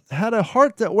Colombia, had a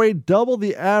heart that weighed double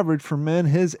the average for men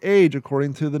his age,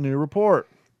 according to the new report.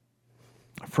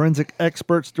 Forensic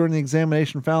experts during the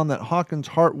examination found that Hawkins'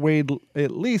 heart weighed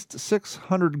at least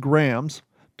 600 grams.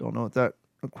 Don't know what that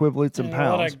equates in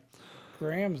pounds. A lot of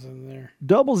grams in there.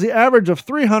 Doubles the average of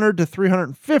 300 to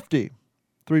 350,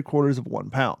 3/4 of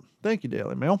 1 pound. Thank you,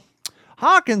 Daily Mail.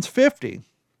 Hawkins, 50.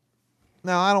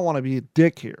 Now, I don't want to be a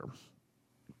dick here,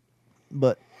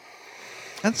 but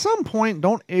at some point,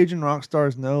 don't aging rock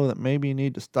stars know that maybe you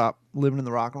need to stop living in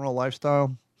the rock and roll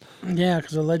lifestyle? Yeah,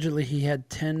 because allegedly he had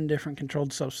 10 different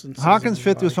controlled substances. Hawkins,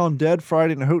 50, was found dead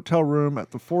Friday in a hotel room at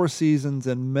the Four Seasons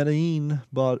in Medellin,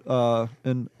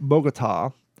 in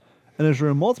Bogota. In his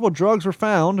room, multiple drugs were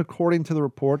found, according to the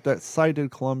report that cited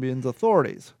Colombian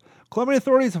authorities. Colombian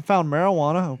authorities have found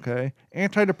marijuana,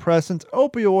 antidepressants,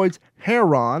 opioids,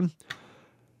 heroin.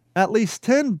 At least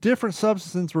 10 different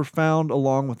substances were found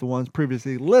along with the ones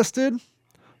previously listed.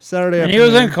 Saturday and afternoon,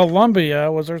 he was in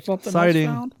Colombia. Was there something citing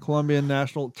else found? Colombian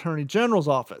National Attorney General's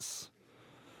office.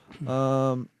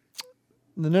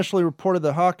 Initially reported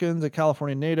that Hawkins, a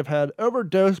California native, had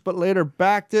overdosed, but later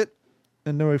backed it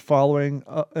in a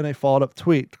followed-up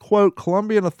tweet. Quote,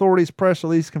 Colombian authorities press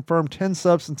release confirmed 10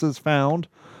 substances found.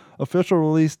 Official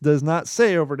release does not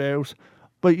say overdose,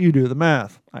 but you do the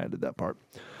math. I added that part.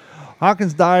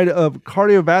 Hawkins died of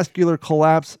cardiovascular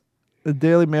collapse, the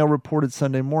Daily Mail reported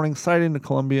Sunday morning, citing the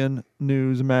Colombian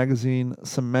news magazine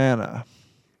Semana.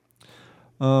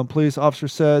 Police officer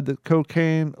said that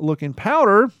cocaine-looking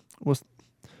powder was...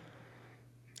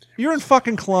 You're in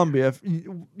fucking Colombia.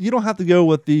 You don't have to go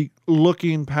with the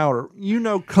looking powder. You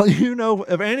know,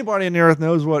 if anybody in the earth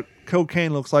knows what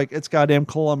cocaine looks like, it's goddamn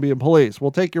Colombian police.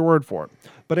 We'll take your word for it.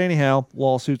 But anyhow,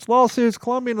 lawsuits.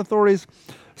 Colombian authorities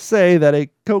say that a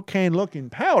cocaine-looking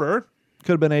powder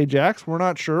could have been Ajax. We're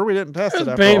not sure. We didn't test it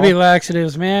after baby all.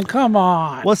 laxatives, man. Come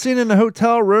on. Was seen in the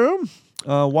hotel room,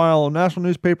 while national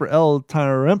newspaper El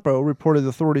Tiempo reported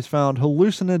authorities found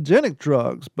hallucinogenic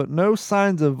drugs, but no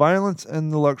signs of violence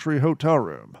in the luxury hotel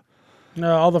room.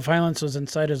 No, all the violence was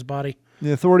inside his body.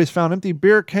 The authorities found empty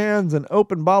beer cans, an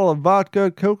open bottle of vodka,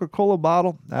 Coca-Cola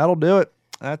bottle. That'll do it.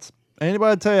 That's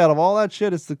anybody tell you out of all that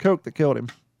shit, it's the Coke that killed him.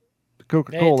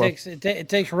 Coca-Cola. It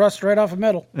takes rust right off of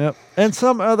metal. Yep. And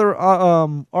some other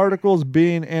articles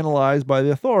being analyzed by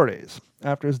the authorities.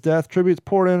 After his death, tributes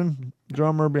poured in.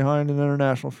 Drummer behind an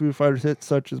international Foo Fighters hit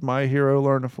such as My Hero,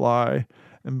 Learn to Fly,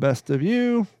 and Best of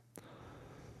You.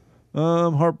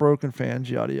 Heartbroken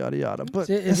fans, yada, yada, yada. But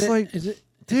is it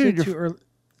too early?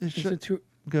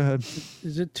 Go ahead.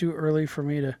 Is it too early for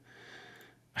me to...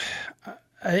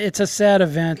 It's a sad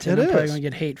event, and I'm probably going to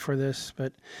get hate for this,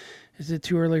 but... Is it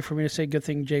too early for me to say good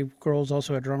thing Jay Grohl's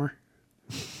also a drummer?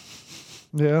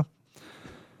 Yeah.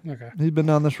 Okay. He's been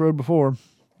down this road before.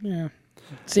 Yeah.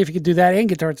 See if you could do that and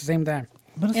guitar at the same time.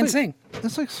 And sing.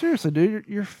 It's like, seriously, dude,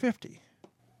 you're 50.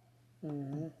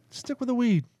 Mm-hmm. Stick with the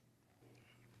weed.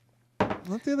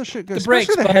 Let the other shit go.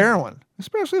 Especially the heroin.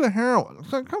 Especially the heroin.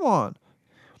 It's like, come on.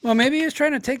 Well, maybe he's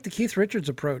trying to take the Keith Richards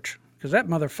approach, because that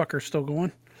motherfucker's still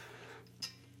going.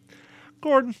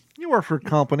 Gordon, you work for a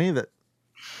company that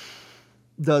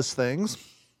does things.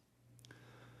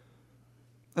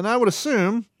 And I would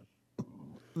assume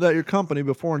that your company,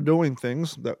 before doing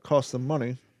things that cost them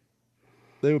money,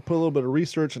 they would put a little bit of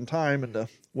research and time into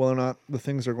whether or not the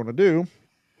things they're going to do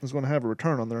is going to have a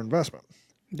return on their investment.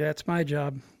 That's my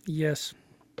job. Yes.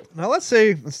 Now, let's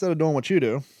say, instead of doing what you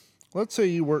do, let's say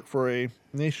you work for a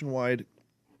nationwide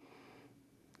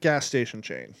gas station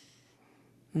chain.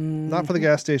 Mm-hmm. Not for the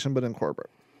gas station, but in corporate.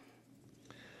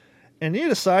 And you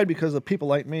decide, because of people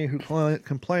like me who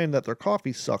complain that their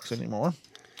coffee sucks anymore,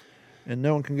 and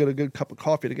no one can get a good cup of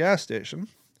coffee at a gas station.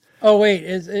 Oh, wait.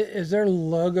 Is their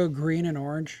logo green and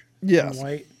orange? Yes. And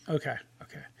white? Okay.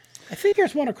 I think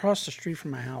there's one across the street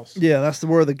from my house. Yeah, that's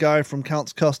where the guy from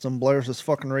Count's Custom blares his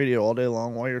fucking radio all day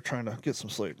long while you're trying to get some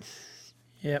sleep.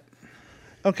 Yep.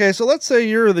 Okay, so let's say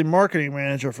you're the marketing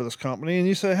manager for this company, and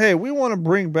you say, hey, we want to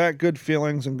bring back good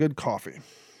feelings and good coffee.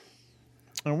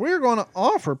 And we're going to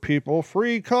offer people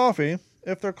free coffee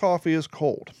if their coffee is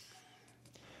cold.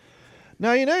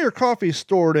 Now, you know your coffee is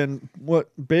stored in what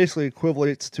basically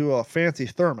equates to a fancy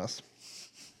thermos.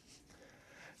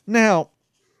 Now,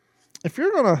 if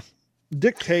you're going to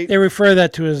dictate... They refer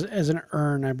that to as an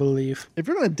urn, I believe. If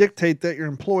you're going to dictate that your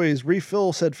employees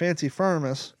refill said fancy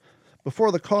thermos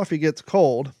before the coffee gets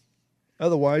cold,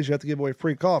 otherwise you have to give away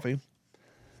free coffee,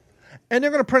 and they're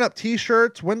going to print up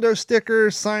T-shirts, window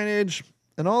stickers, signage,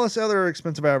 and all this other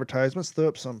expensive advertisements, throw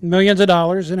up some millions of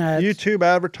dollars in ads, YouTube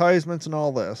advertisements and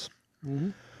all this. Mm-hmm.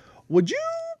 Would you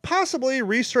possibly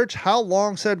research how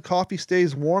long said coffee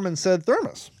stays warm in said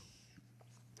thermos?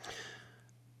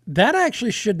 That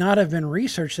actually should not have been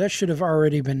researched. That should have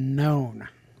already been known.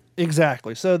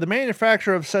 Exactly. So the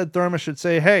manufacturer of said thermos should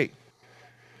say, hey,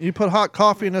 you put hot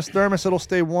coffee in this thermos, it'll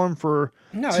stay warm for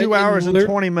 2 hours and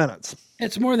 20 minutes.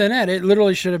 It's more than that. It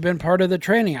literally should have been part of the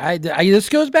training. This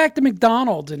goes back to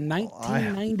McDonald's in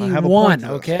 1991,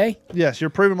 okay? Yes, you're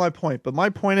proving my point. But my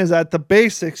point is, at the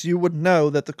basics, you would know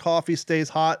that the coffee stays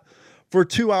hot for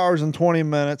 2 hours and 20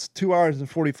 minutes, 2 hours and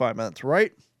 45 minutes,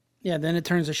 right? Yeah, then it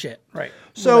turns to shit. Right.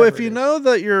 So if you know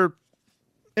that your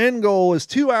end goal is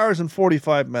 2 hours and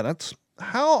 45 minutes,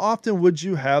 how often would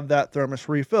you have that thermos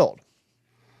refilled?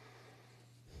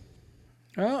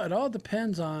 Well, it all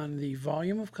depends on the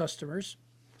volume of customers.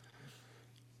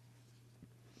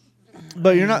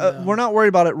 But you're not. We're not worried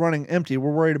about it running empty.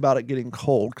 We're worried about it getting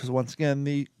cold because, once again,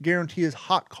 the guarantee is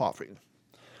hot coffee.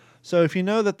 So if you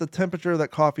know that the temperature of that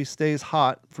coffee stays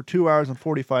hot for 2 hours and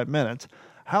 45 minutes,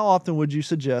 how often would you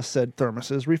suggest said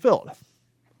thermos is refilled?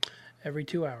 Every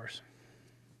 2 hours.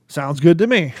 Sounds good to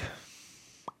me.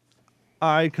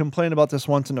 I complained about this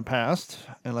once in the past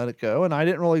and let it go, and I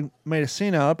didn't really make a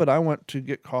scene out of it, but I went to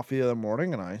get coffee the other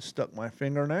morning, and I stuck my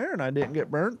finger in there, and I didn't get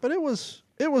burnt, but it was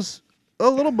a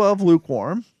little above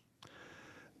lukewarm,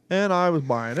 and I was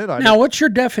buying it. Now, what's your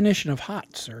definition of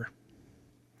hot, sir?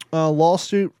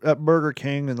 Lawsuit at Burger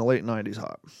King in the late 90s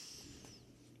hot.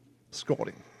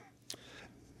 Scalding.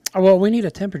 Oh, well, we need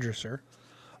a temperature, sir.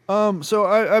 So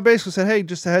I basically said, hey,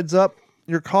 just a heads up,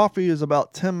 your coffee is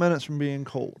about 10 minutes from being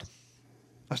cold.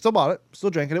 I still bought it, still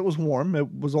drank it. It was warm. It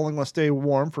was only going to stay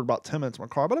warm for about 10 minutes in my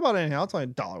car, but about anyhow, it's only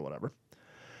 $1, whatever.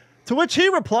 To which he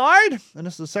replied, and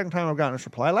this is the second time I've gotten this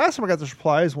reply. Last time I got this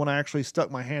reply is when I actually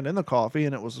stuck my hand in the coffee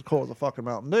and it was as cold as a fucking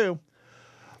Mountain Dew.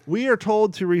 We are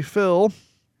told to refill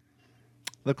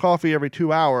the coffee every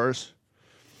 2 hours,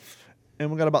 and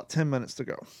we got about 10 minutes to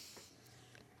go.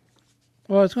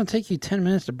 Well, it's going to take you 10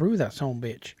 minutes to brew that son of a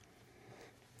bitch.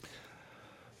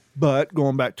 But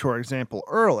going back to our example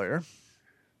earlier,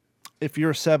 if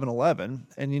you're 7-Eleven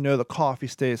and you know the coffee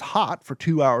stays hot for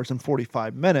 2 hours and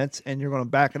 45 minutes and you're going to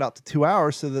back it out to 2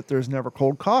 hours so that there's never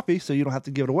cold coffee so you don't have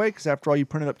to give it away because after all you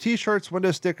printed up T-shirts,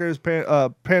 window stickers,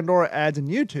 Pandora ads, and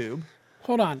YouTube.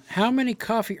 Hold on. How many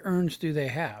coffee urns do they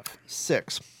have?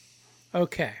 6.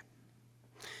 Okay.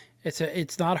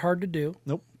 It's not hard to do.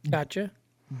 Nope. Gotcha.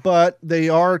 But they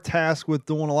are tasked with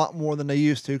doing a lot more than they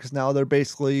used to because now they're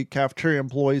basically cafeteria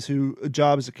employees whose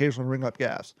job is occasionally ring up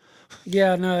gas.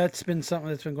 Yeah, no, that's been something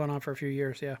that's been going on for a few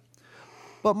years, yeah.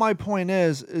 But my point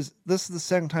is this is the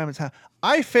second time it's happened.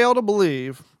 I fail to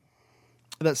believe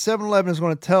that 7-Eleven is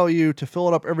going to tell you to fill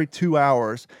it up every 2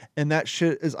 hours, and that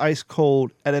shit is ice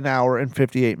cold at 1 hour and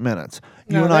 58 minutes.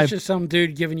 That's just some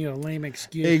dude giving you a lame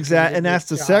excuse. Exactly, and that's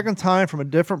the second time from a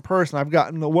different person I've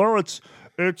gotten the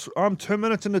I'm 10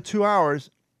 minutes into 2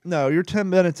 hours. No, you're 10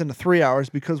 minutes into 3 hours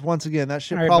because, once again, that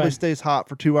shit probably stays hot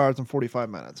for 2 hours and 45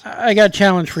 minutes. I got a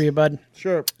challenge for you, bud.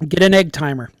 Sure. Get an egg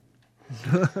timer.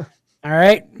 All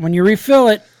right? When you refill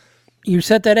it, you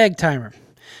set that egg timer.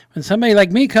 When somebody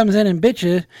like me comes in and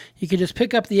bitches, you can just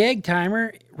pick up the egg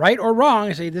timer, right or wrong,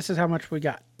 and say, this is how much we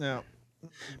got. Yeah.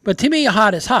 But to me,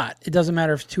 hot is hot. It doesn't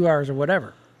matter if it's 2 hours or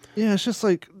whatever. Yeah, it's just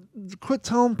like, quit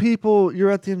telling people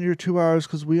you're at the end of your 2 hours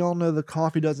because we all know the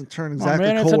coffee doesn't turn exactly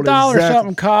cold. It's $1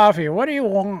 something coffee. What do you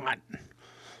want?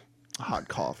 Hot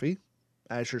coffee.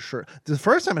 As your shirt. The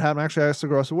first time it happened, actually, I asked the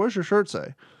girl, I said, what does your shirt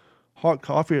say? Hot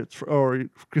coffee, or you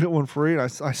get one free. And I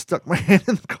stuck my hand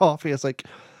in the coffee. It's like,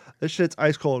 This shit's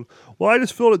ice cold. Well, I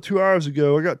just filled it 2 hours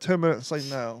ago. I got 10 minutes. Like,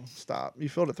 no, stop. You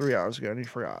filled it 3 hours ago and you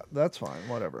forgot. That's fine.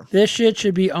 Whatever. This shit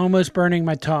should be almost burning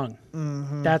my tongue.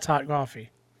 Mm-hmm. That's hot coffee.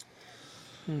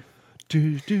 Do,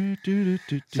 do, do, do,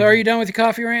 do, So are you done with your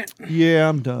coffee rant? Yeah,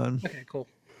 I'm done. Okay, cool.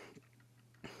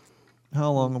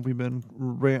 How long have we been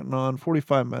ranting on?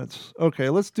 45 minutes. Okay,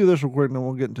 let's do this real quick and then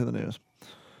we'll get into the news.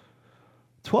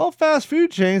 12 fast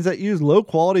food chains that use low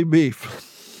quality beef.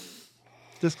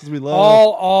 Just because we love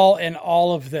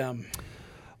all of them.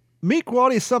 meat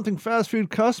quality is something fast food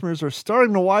customers are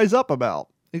starting to wise up about,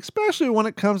 especially when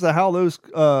it comes to how those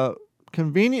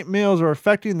convenient meals are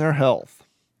affecting their health.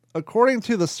 According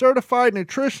to the certified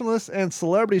nutritionist and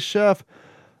celebrity chef,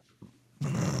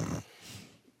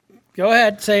 Go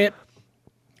ahead, say it.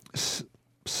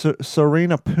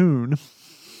 Serena Poon,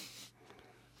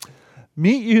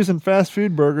 meat used in fast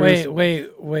food burgers.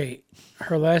 Wait.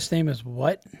 Her last name is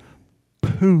what?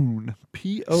 Poon.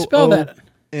 P-O-O-N. Spell that.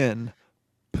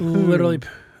 Poon. Literally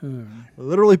poon.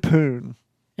 Literally poon.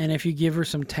 And if you give her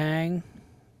some tang.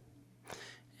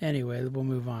 Anyway, we'll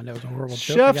move on. That was a horrible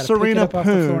joke. Chef I gotta Serena pick it up off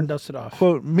the floor and Poon, dust it off.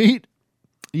 quote, meat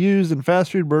used in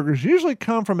fast food burgers usually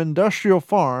come from industrial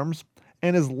farms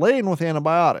and is laden with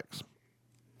antibiotics.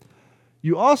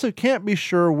 You also can't be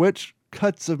sure which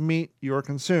cuts of meat you're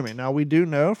consuming. Now, we do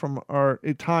know from our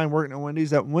time working at Wendy's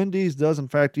that Wendy's does, in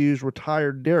fact, use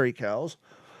retired dairy cows.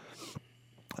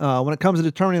 When it comes to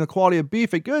determining the quality of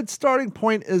beef, a good starting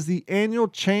point is the annual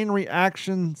chain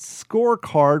reaction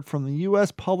scorecard from the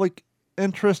U.S. Public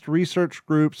Interest Research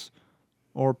Groups,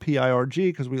 or PIRG,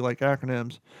 because we like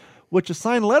acronyms, which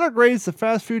assign letter grades to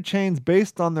fast food chains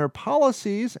based on their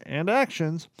policies and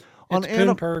actions on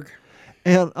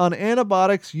on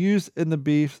antibiotics used in the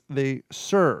beef they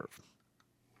serve.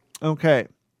 Okay,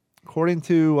 according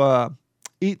to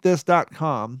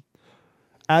eatthis.com,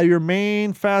 at your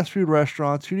main fast food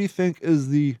restaurants, who do you think is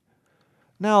the...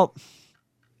 Now,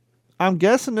 I'm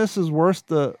guessing this is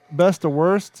the best to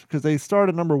worst, because they start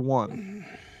at number 1.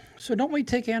 So don't we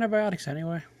take antibiotics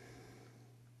anyway?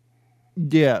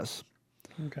 Yes.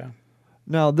 Okay.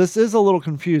 Now, this is a little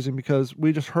confusing because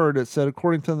we just heard it said,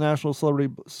 according to the national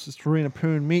celebrity Serena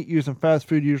Poon, meat used in fast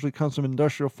food usually comes from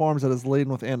industrial farms that is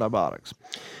laden with antibiotics.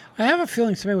 I have a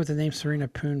feeling somebody with the name Serena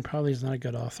Poon probably is not a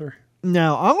good author.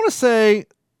 Now, I'm going to say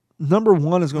number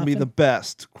 1 is going to be the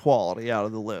best quality out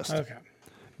of the list. Okay.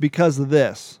 Because of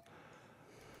this.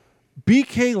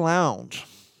 BK Lounge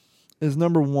is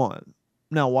number 1.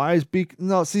 Now, why is BK...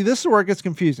 No, see, this is where it gets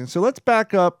confusing. So let's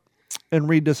back up and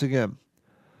read this again.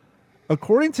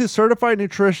 According to certified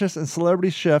nutritionist and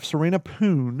celebrity chef Serena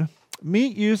Poon,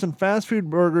 meat used in fast food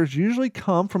burgers usually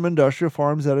come from industrial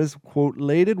farms that is, quote,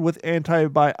 laden with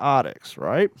antibiotics,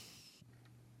 right?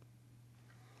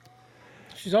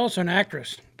 She's also an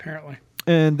actress, apparently.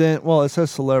 And then, well, it says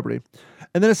celebrity.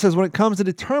 And then it says, when it comes to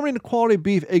determining the quality of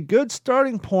beef, a good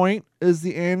starting point is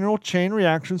the annual chain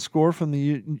reaction score from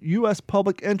the U.S.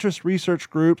 Public Interest Research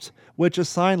Groups, which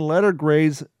assign letter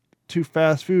grades to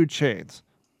fast food chains.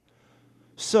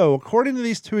 So, according to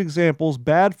these two examples,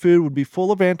 bad food would be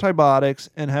full of antibiotics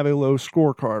and have a low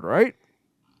scorecard, right?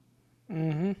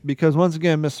 Mm-hmm. Because once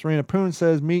again, Miss Serena Poon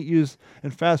says meat used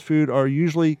in fast food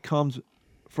usually comes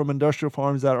from industrial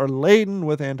farms that are laden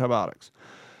with antibiotics.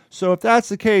 So if that's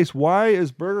the case, why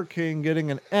is Burger King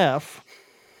getting an F,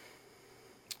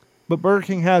 but Burger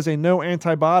King has a no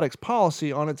antibiotics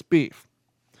policy on its beef?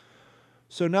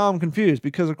 So now I'm confused,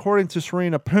 because according to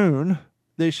Serena Poon,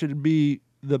 they should be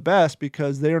the best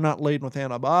because they're not laden with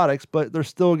antibiotics, but they're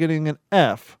still getting an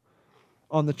F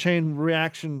on the chain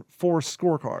reaction force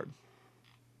scorecard.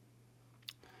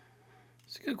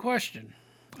 It's a good question.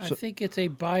 I think it's a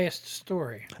biased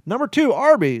story. Number 2,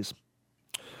 Arby's.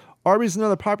 Arby's is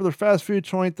another popular fast food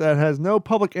joint that has no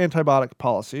public antibiotic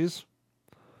policies.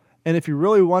 And if you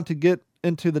really want to get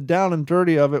into the down and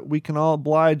dirty of it, we can all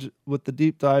oblige with the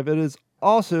deep dive. It has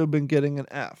also been getting an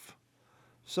F.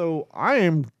 So I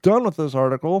am done with this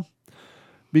article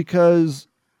because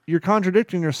you're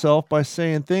contradicting yourself by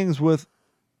saying things with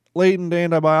latent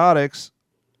antibiotics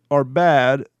are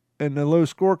bad and the low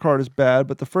scorecard is bad,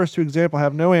 but the first two examples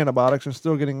have no antibiotics and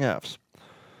still getting Fs.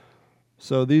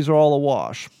 So these are all a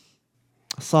wash.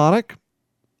 Sonic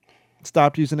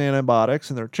stopped using antibiotics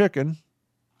in their chicken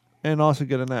and also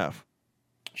get an F.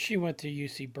 She went to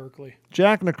UC Berkeley.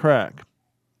 Jack and the Crack.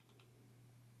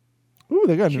 Ooh,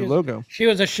 they got a new logo. She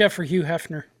was a chef for Hugh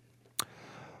Hefner.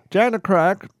 Jack and the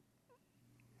Crack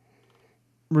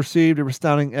received a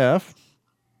astounding F.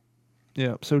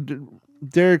 Yeah, so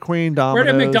Dairy Queen, Domino's.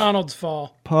 Where did McDonald's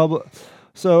fall?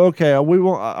 So, okay,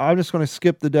 I'm just going to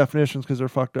skip the definitions because they're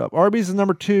fucked up. Arby's is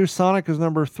number 2. Sonic is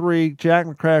number 3. Jack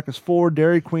McCrack is 4.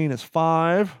 Dairy Queen is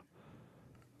 5.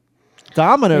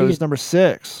 Domino's number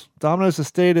 6. Domino's has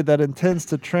stated that it intends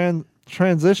to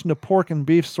transition to pork and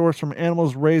beef sourced from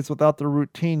animals raised without the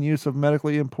routine use of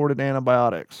medically imported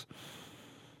antibiotics.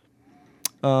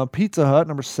 Pizza Hut,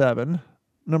 number 7.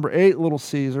 Number 8, Little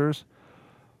Caesars.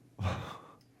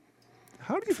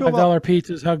 How do you feel about $5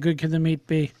 pizzas? How good can the meat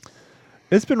be?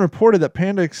 It's been reported that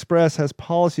Panda Express has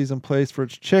policies in place for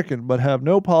its chicken, but have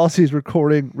no policies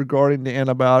regarding the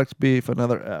antibiotics beef,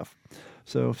 another F.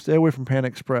 So stay away from Panda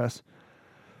Express.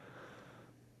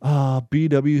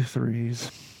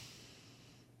 BW3s.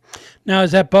 Now,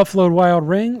 is that Buffalo Wild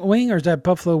Wing, or is that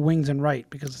Buffalo Wings and Right?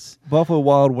 Because it's Buffalo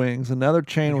Wild Wings, another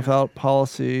chain without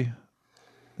policy,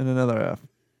 and another F.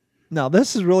 Now,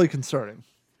 this is really concerning.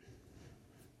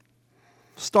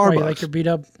 Starbucks. you like your beat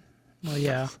up? Well,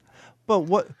 yeah. But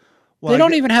what? Well, They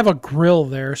don't even have a grill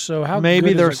there, so how maybe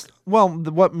good there's is it?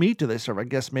 what meat do they serve? I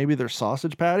guess maybe they're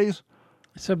sausage patties.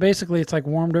 So basically, it's like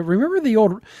warmed up. Remember the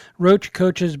old Roach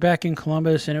coaches back in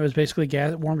Columbus, and it was basically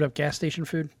warmed up gas station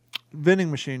food, Vending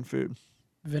machine food.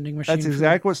 vending machine. That's food.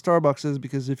 exactly what Starbucks is,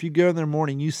 because if you go in the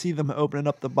morning, you see them opening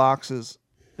up the boxes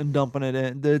and dumping it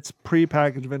in. It's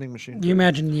pre-packaged vending machine food. You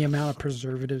imagine the amount of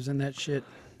preservatives in that shit.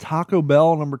 Taco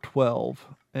Bell, number 12.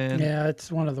 And Yeah,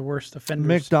 it's one of the worst offenders.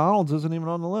 McDonald's isn't even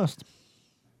on the list,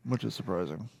 which is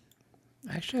surprising.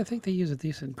 Actually, I think they use a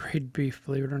decent grade beef,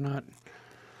 believe it or not.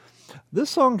 This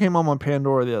song came on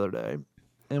Pandora the other day,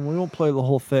 and we won't play the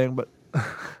whole thing, but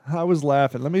I was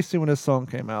laughing. Let me see when this song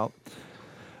came out.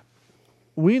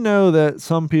 We know that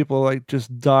some people like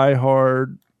just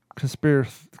die-hard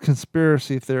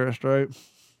conspiracy theorists, right?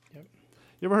 Yep.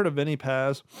 You ever heard of Vinny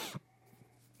Paz?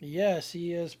 Yes,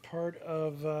 he is part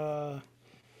of out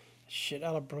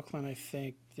of Brooklyn, I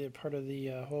think. They're part of the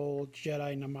whole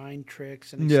Jedi mind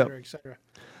tricks and et Yep. cetera, et cetera.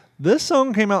 This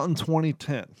song came out in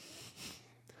 2010.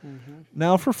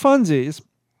 Now, for funsies,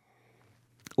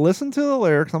 listen to the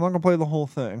lyrics. I'm not going to play the whole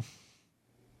thing.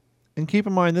 And keep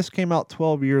in mind, this came out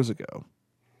 12 years ago.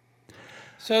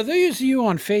 So those of you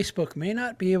on Facebook may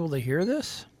not be able to hear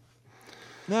this.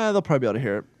 Nah, they'll probably be able to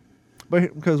hear it.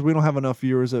 But because we don't have enough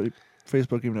viewers that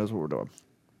Facebook even knows what we're doing.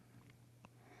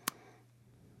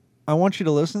 I want you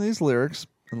to listen to these lyrics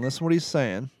and listen to what he's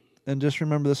saying. And just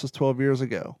remember this was 12 years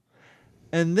ago.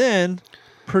 And then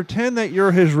pretend that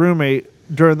you're his roommate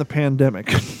during the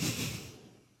pandemic.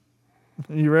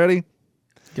 You ready?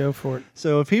 Go for it.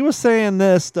 So if he was saying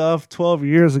this stuff 12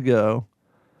 years ago,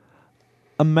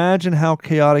 imagine how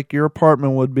chaotic your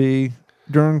apartment would be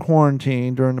during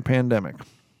quarantine, during the pandemic.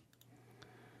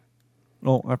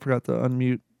 Oh, I forgot to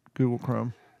unmute Google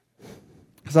Chrome.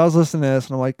 Because I was listening to this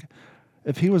and I'm like,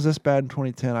 if he was this bad in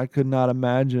 2010, I could not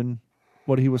imagine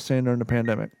what he was saying during the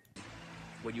pandemic.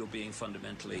 When you're being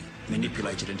fundamentally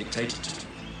manipulated and dictated.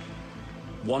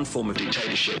 One form of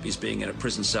dictatorship is being in a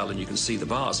prison cell and you can see the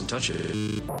bars and touch it.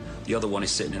 The other one is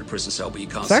sitting in a prison cell but you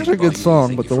can't It's see actually a the bar. good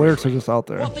song, but the lyrics are just out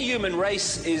there. What the human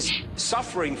race is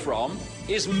suffering from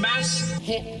is mass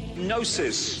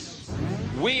hypnosis.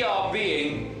 We are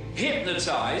being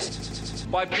hypnotized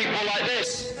by people like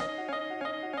this.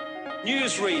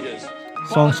 Newsreaders, The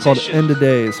song's called End of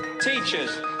Days.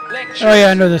 teachers, lecturers. Oh,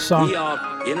 yeah, I know this song. We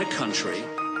are in a country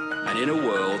and in a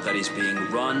world that is being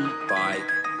run by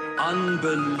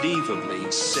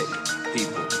unbelievably sick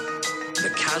people.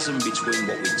 The chasm between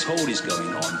what we're told is going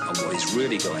on and what is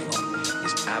really going on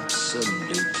is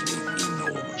absolutely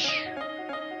enormous.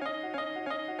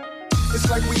 It's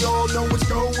like we all know what's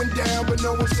going down, but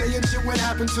no one's saying shit what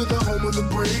happened to the home of the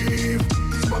brave.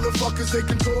 These motherfuckers, they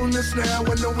controlling us now,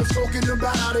 and no one's talking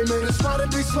about how they made us fight to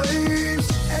be slaves.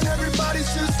 And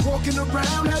everybody's just walking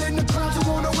around, head in the clouds and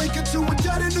won't awaken to a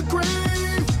dead in the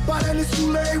grave. By then it's too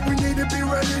late, we need to be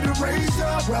ready to raise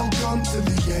up. Welcome to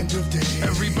the end of days.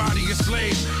 Everybody is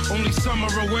slaves, only some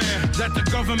are aware that the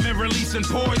government releasing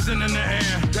poison in the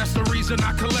air. That's the reason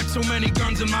I collect so many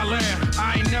guns in my lair.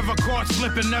 I ain't never caught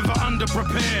slipping, never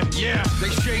underprepared. Yeah, they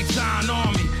shade sign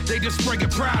on me, they display it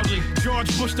proudly.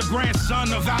 George Bush, the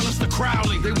grandson of Alistair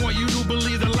Crowley. They want you to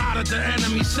believe the lie that the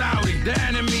enemy Saudi. The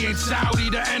enemy ain't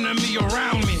Saudi, the enemy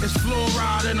around me. It's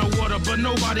fluoride in the water, but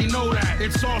nobody know that.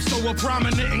 It's also a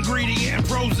prominent ingredient in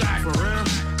Prozac. For real?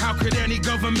 How could any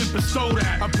government bestow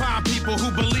that upon people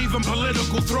who believe in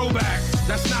political throwback?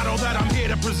 That's not all that I'm here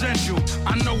to present you.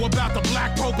 I know about the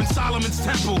Black Pope and Solomon's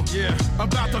Temple. Yeah.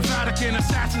 About the Vatican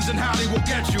assassins and how they will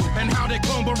get you. And how they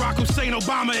clone Barack Hussein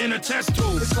Obama in a test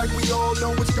tube. It's like we all know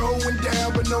what's going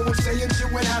down, but no no one's saying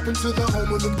shit. What happened to the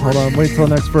home of the brave? Hold on, wait till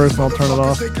the next verse and I'll turn it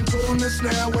off. They controlling us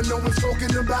now, and no one's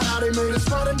talking about how they made us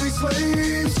modern day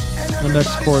slaves. And The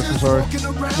next chorus, I'm sorry.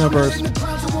 No verse. in the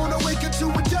clouds, I wanna wake up to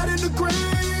a dead in the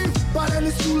grave. By then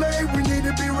it's too late, we need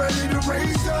to be ready to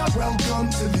raise up. Welcome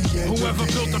to the end. Whoever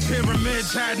built the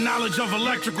pyramids had knowledge of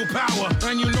electrical power.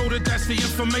 And you know that that's the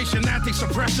information that they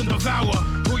suppress and devour.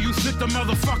 Who you think the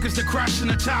motherfuckers that crashed in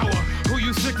the tower? Who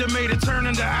you think that made it turn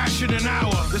into ash in an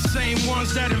hour? The same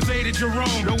ones that invaded your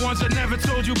own. The ones that never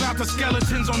told you about the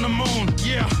skeletons on the moon.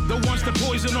 Yeah, the ones that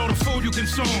poison all the food you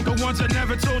consume. The ones that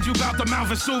never told you about the Mount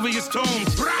Vesuvius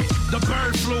tombs. Right. The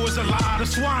bird flu is a lie. The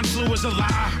swine flu is a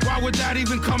lie. Why would that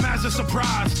even come as a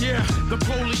surprise? Yeah, the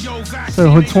polio vaccine.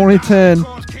 So in 2010,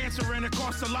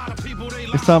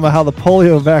 he's talking about how the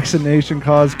polio vaccination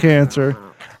caused cancer,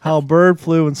 how bird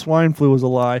flu and swine flu was a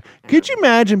lie. Could you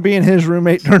imagine being his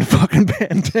roommate during the fucking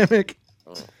pandemic?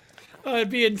 Oh, it'd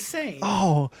be insane.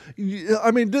 Oh,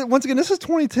 I mean, once again, this is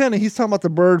 2010, and he's talking about the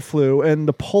bird flu and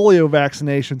the polio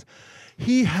vaccinations.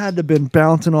 He had to have been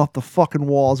bouncing off the fucking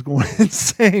walls going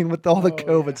insane with all the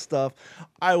COVID stuff.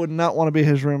 I would not want to be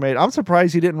his roommate. I'm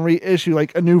surprised he didn't reissue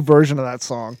like a new version of that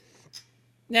song.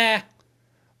 Nah.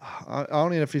 I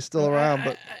don't know if he's still around,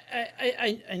 but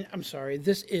I'm sorry.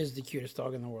 This is the cutest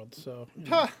dog in the world. So,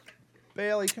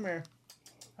 Bailey, come here.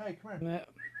 Hey, come here.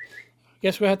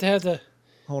 Guess we have to have the.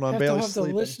 Hold on, have Bailey's to have the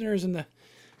sleeping. listeners and the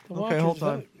watchers Okay, hold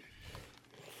on. vote.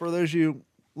 For those of you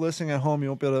listening at home, you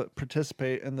won't be able to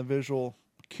participate in the visual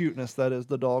cuteness that is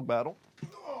the dog battle.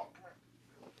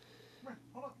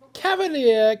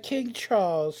 Cavalier King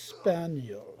Charles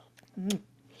Spaniel.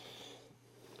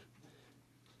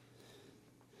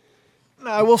 No,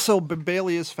 I will say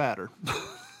Bailey is fatter.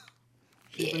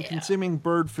 She's been consuming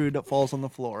bird food that falls on the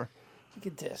floor. Look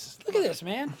at this. Look at this,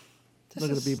 man. Look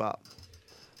at the bebop.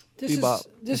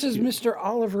 This is Mr.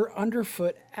 Oliver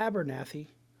Underfoot Abernathy.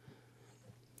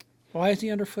 Why is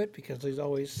he underfoot? Because he's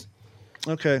always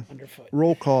Okay. underfoot.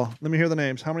 Roll call. Let me hear the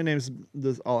names. How many names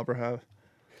does Oliver have?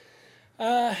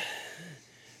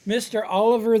 Mr.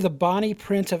 Oliver, the Bonnie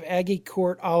Prince of Aggie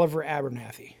Court, Oliver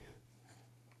Abernathy.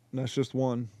 That's just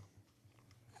one.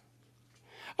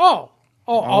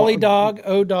 Ollie Dog,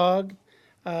 O-Dog.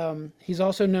 He's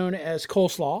also known as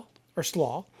Coleslaw or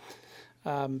Slaw.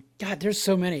 God, there's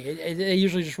so many. They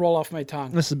usually just roll off my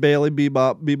tongue. This is Bailey,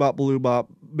 Bebop, Bebop, Blue Bop,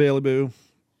 Bailey Boo,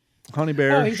 Honey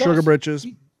Bear, he's Sugar also- Britches.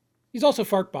 He's also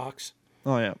Fartbox.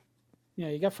 Oh, yeah. Yeah,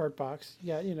 you got Fartbox.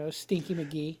 You got, Stinky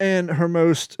McGee. And her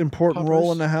most important role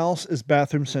Puppers. in the house is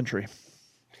Bathroom Sentry.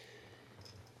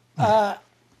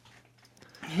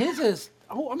 His is,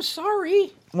 I'm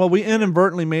sorry. Well, we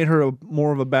inadvertently made her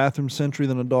more of a bathroom sentry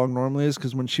than a dog normally is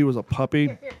because when she was a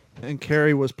puppy and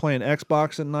Carrie was playing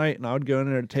Xbox at night and I would go in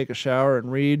there to take a shower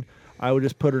and read, I would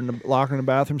just put her in the lock her in the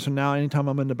bathroom. So now anytime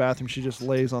I'm in the bathroom, she just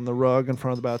lays on the rug in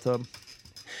front of the bathtub.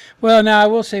 Well, now I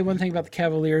will say one thing about the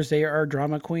Cavaliers. They are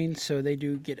drama queens, so they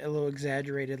do get a little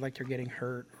exaggerated, like they're getting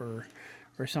hurt or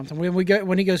something.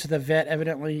 When he goes to the vet,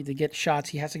 evidently to get shots,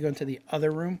 he has to go into the other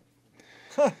room.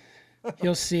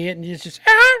 He'll see it, and he's just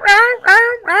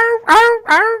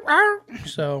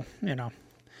so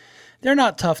they're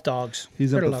not tough dogs.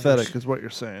 He's They're empathetic, lovers. is what you're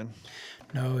saying.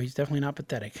 No, he's definitely not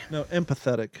pathetic. No,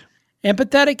 empathetic.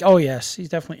 Empathetic? Oh yes, he's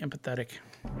definitely empathetic.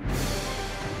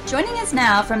 Joining us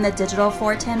now from the Digital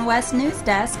 410 West News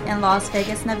Desk in Las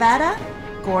Vegas, Nevada,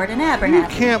 Gordon You Abernathy.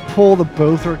 can't pull the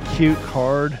both are cute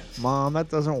card, Mom. That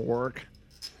doesn't work.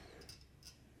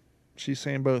 She's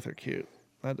saying both are cute.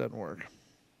 That doesn't work.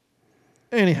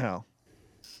 Anyhow,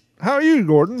 how are you,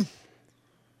 Gordon?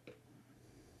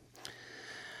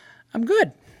 I'm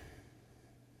good.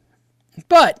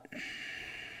 But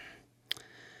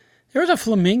there was a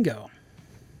flamingo.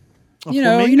 You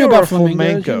know flamingo about or flamingos.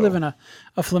 flamenco? You live in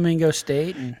a flamingo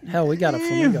state, and hell, we got a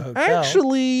flamingo hotel.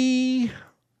 Actually,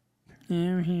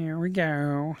 here we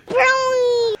go.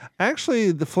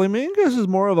 Actually, the flamingos is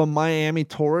more of a Miami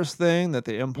tourist thing that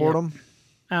they import them.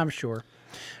 I'm sure.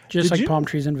 Just Did like you- palm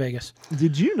trees in Vegas.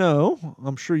 Did you know?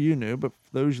 I'm sure you knew, but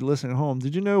for those listening at home,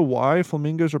 did you know why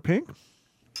flamingos are pink?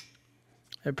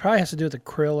 It probably has to do with the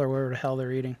krill or whatever the hell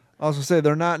they're eating. I was gonna say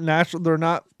they're not natural. They're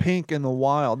not pink in the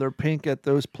wild. They're pink at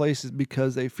those places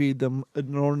because they feed them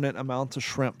inordinate amounts of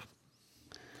shrimp.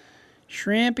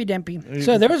 Shrimpy dimpy.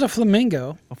 So there was a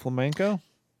flamingo. A flamenco?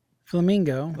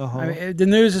 Flamingo. Uh-huh. I mean, the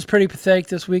news is pretty pathetic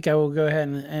this week. I will go ahead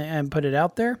and put it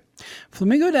out there.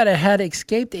 Flamingo that had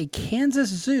escaped a Kansas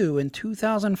zoo in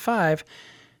 2005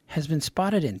 has been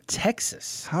spotted in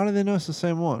Texas. How do they know it's the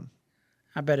same one?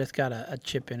 I bet it's got a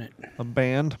chip in it. A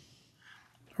band?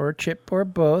 Or a chip or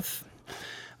both.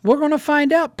 We're going to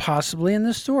find out possibly in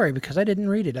this story because I didn't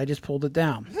read it. I just pulled it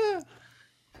down.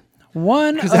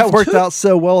 Because that worked out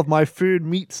so well with my food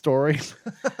meat story.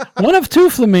 One of 2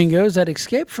 flamingos that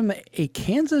escaped from a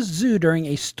Kansas zoo during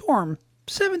a storm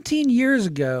 17 years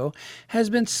ago has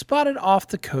been spotted off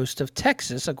the coast of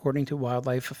Texas, according to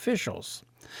wildlife officials.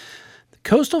 The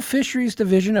Coastal Fisheries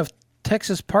Division of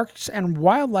Texas Parks and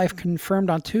Wildlife confirmed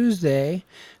on Tuesday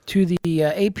to the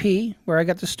AP, where I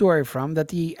got the story from, that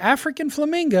the African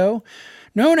flamingo,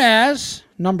 known as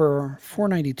number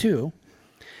 492,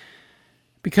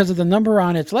 because of the number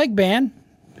on its leg band,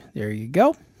 there you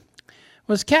go,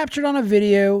 was captured on a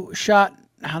video shot.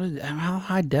 How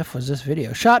high def was this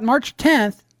video? Shot March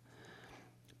 10th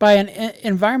by an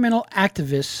environmental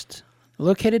activist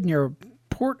located near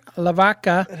Port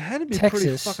Lavaca, Texas. It had to be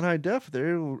pretty fucking high def if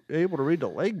they're able to read the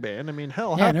leg band. I mean,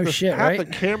 hell, Yeah, half the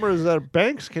cameras at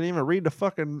banks can't even read the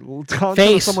fucking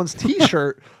content of someone's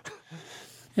t-shirt.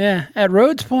 Yeah, at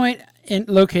Rhodes Point,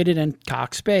 located in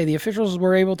Cox Bay, the officials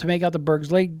were able to make out the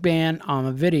bird's leg band on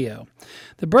the video.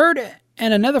 The bird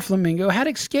and another flamingo had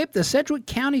escaped the Sedgwick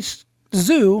County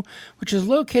Zoo, which is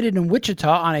located in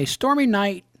Wichita, on a stormy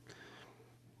night,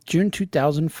 June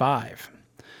 2005.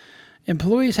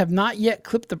 Employees have not yet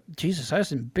clipped the... Jesus, I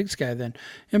was in Big Sky then.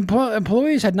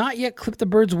 Employees had not yet clipped the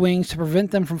bird's wings to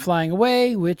prevent them from flying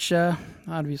away, which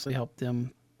obviously helped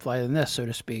them fly the nest, so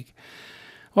to speak.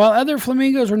 While the other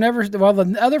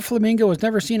flamingo was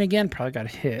never seen again, probably got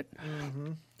hit.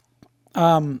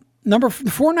 Number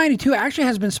 492 actually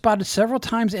has been spotted several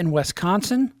times in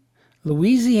Wisconsin,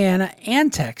 Louisiana,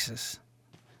 and Texas.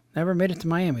 Never made it to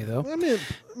Miami, though. I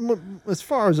mean, as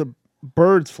far as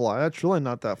birds fly, that's really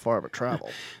not that far of a travel.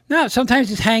 No, sometimes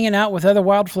he's hanging out with other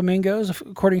wild flamingos,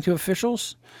 according to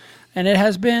officials. And it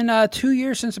has been 2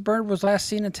 years since the bird was last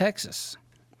seen in Texas.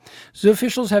 Zoo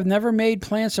officials have never made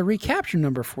plans to recapture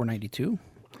number 492.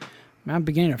 I'm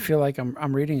beginning to feel like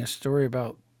I'm reading a story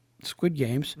about Squid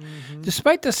Games.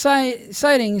 Despite the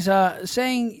sightings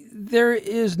saying there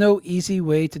is no easy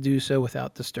way to do so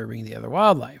without disturbing the other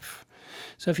wildlife.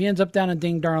 So if he ends up down in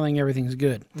Ding Darling, everything's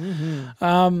good.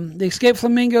 The escaped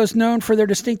flamingos, known for their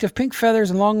distinctive pink feathers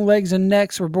and long legs and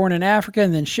necks, were born in Africa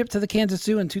and then shipped to the Kansas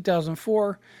Zoo in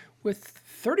 2004 with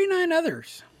 39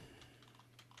 others.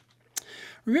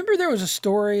 Remember there was a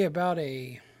story about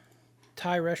a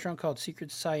Thai restaurant called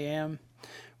Secret Siam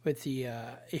with the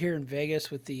here in Vegas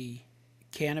with the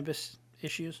cannabis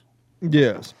issues?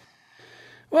 Yes.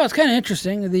 Well, it's kind of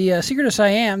interesting. The Secret of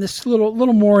Siam, this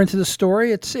little more into the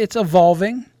story. It's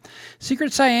evolving.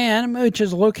 Secret Siam, which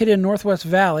is located in Northwest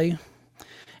Valley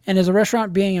and is a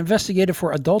restaurant being investigated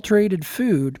for adulterated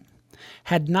food,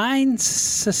 had 9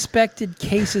 suspected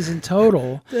cases in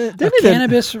total of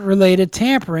cannabis-related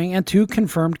tampering and 2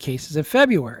 confirmed cases in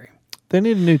February. They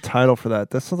need a new title for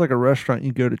that. That sounds like a restaurant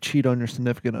you go to cheat on your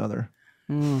significant other.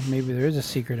 Maybe there is a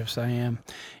Secret of Siam.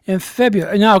 In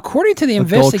February. Now, according to the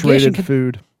investigation... Adulterated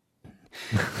food.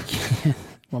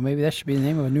 Well, maybe that should be the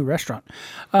name of a new restaurant.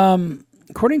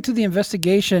 According to the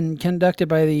investigation conducted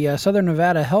by the Southern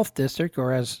Nevada Health District,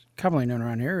 or as commonly known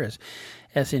around here as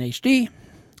SNHD,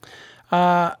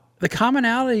 the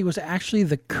commonality was actually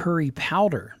the curry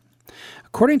powder.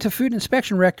 According to food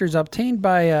inspection records obtained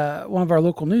by one of our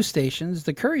local news stations,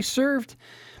 the curry served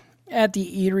at the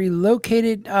eatery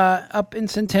located up in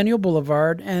Centennial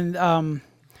Boulevard. And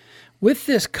with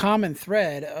this common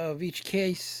thread of each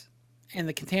case and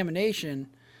the contamination,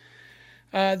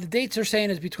 the dates are saying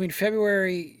is between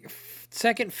February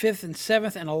 2nd, 5th, and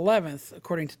 7th, and 11th,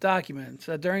 according to documents.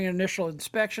 During an initial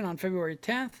inspection on February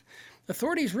 10th,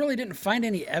 authorities really didn't find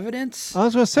any evidence. I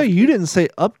was going to say, you didn't say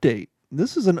update.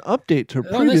 This is an update to a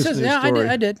previous news story.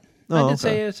 I did. Oh, I did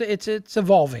say it's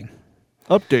evolving.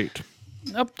 Update.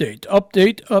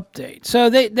 So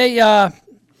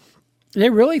they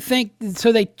really think,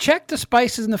 so they checked the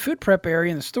spices in the food prep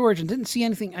area and the storage and didn't see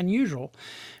anything unusual.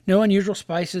 No unusual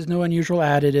spices, no unusual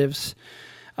additives.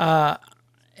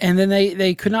 And then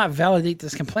they could not validate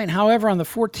this complaint. However, on the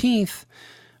 14th,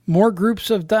 more groups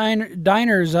of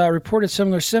diners reported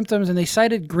similar symptoms, and they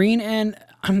cited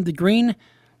the green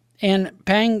and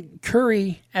pang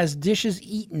curry as dishes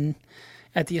eaten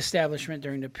at the establishment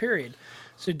during the period.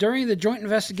 So during the joint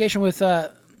investigation with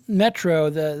Metro,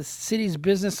 the city's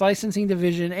business licensing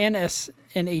division, and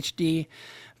SNHD,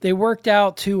 they worked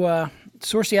out to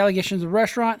source the allegations of the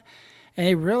restaurant, and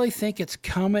they really think it's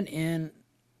coming in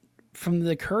from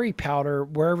the curry powder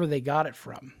wherever they got it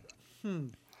from.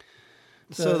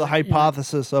 So the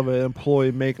hypothesis of an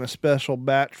employee making a special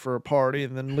batch for a party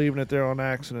and then leaving it there on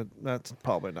accident, that's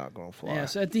probably not going to fly. Yeah,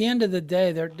 so at the end of the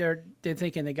day, they're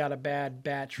thinking they got a bad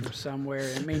batch from somewhere.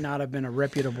 It may not have been a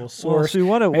reputable source. Well, see,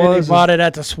 what it Maybe was they bought it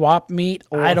at the swap meet.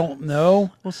 I don't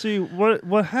know. Well, see,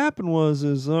 what happened was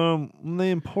when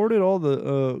they imported all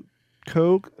the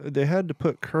Coke, they had to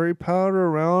put curry powder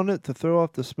around it to throw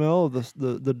off the smell of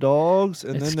the dogs,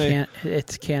 and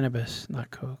it's cannabis, not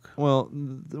Coke. Well,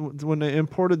 when they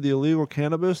imported the illegal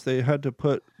cannabis, they had to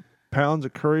put pounds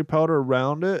of curry powder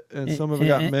around it, and some of it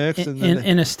got mixed.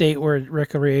 In a state where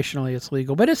recreationally it's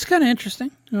legal, but it's kind of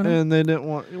interesting. And they didn't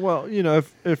want. Well,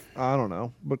 if I don't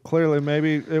know, but clearly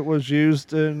maybe it was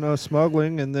used in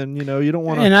smuggling, and then you don't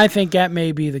want to. And I think that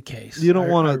may be the case. You don't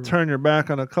want to turn your back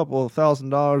on a couple of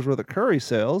 $1,000s worth of curry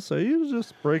sales, so you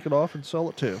just break it off and sell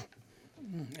it too.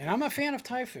 And I'm a fan of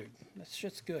Thai food. That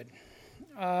shit's good.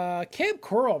 Cape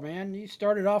Coral, man, you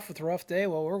started off with a rough day.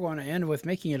 Well, we're going to end with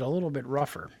making it a little bit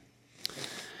rougher.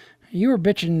 You were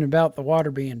bitching about the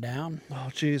water being down. Oh,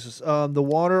 Jesus. The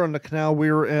water on the canal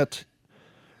we were at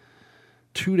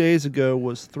 2 days ago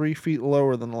was 3 feet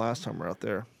lower than the last time we were out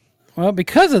there. Well,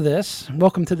 because of this,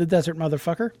 welcome to the desert,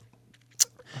 motherfucker.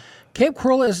 Cape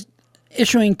Coral is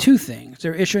issuing two things.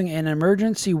 They're issuing an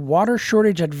emergency water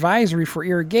shortage advisory for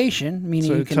irrigation, meaning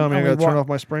so you can tell me I only got to turn off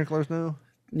my sprinklers now?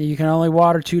 You can only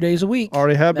water 2 days a week.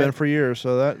 Already have been for years,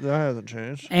 so that hasn't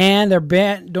changed. And they're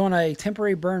doing a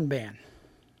temporary burn ban.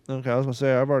 Okay, I was going to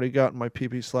say, I've already gotten my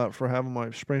PP slap for having my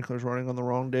sprinklers running on the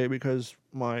wrong day because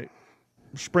my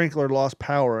sprinkler lost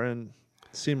power and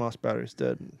CMOS battery's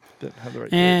dead and didn't have the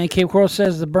right And Cape Coral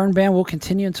says the burn ban will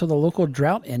continue until the local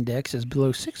drought index is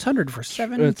below 600 for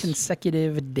 7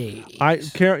 consecutive days.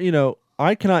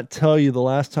 I cannot tell you the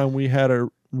last time we had a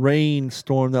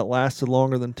rainstorm that lasted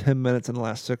longer than 10 minutes in the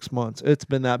last 6 months. It's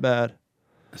been that bad.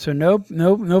 So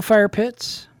no fire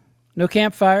pits, no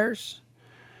campfires.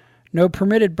 No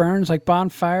permitted burns like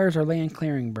bonfires or land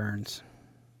clearing burns.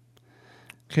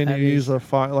 Can you use a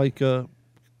fire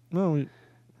no, you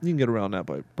can get around that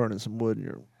by burning some wood in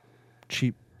your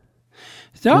cheap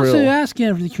They're also grill. asking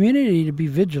of the community to be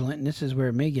vigilant, and this is where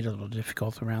it may get a little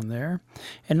difficult around there,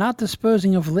 and not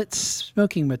disposing of lit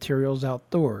smoking materials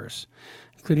outdoors,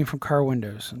 including from car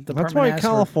windows. That's why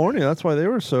California, that's why they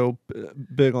were so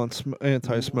big on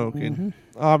anti-smoking. Mm-hmm.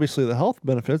 Obviously the health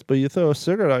benefits, but you throw a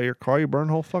cigarette out of your car, you burn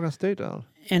the whole fucking state down.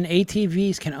 And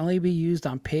ATVs can only be used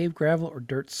on paved gravel or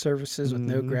dirt surfaces with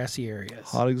no grassy areas.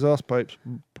 Hot exhaust pipes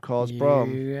cause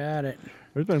problems. You got it.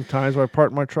 There's been times where I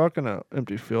parked my truck in an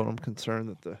empty field. I'm concerned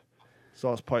that the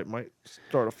exhaust pipe might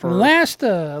start a fire.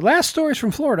 Last stories from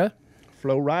Florida.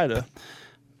 Florida.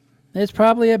 It's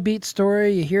probably a beat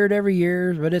story. You hear it every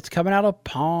year, but it's coming out of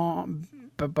Panama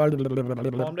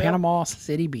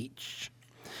City Beach.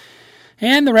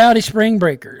 And the Rowdy Spring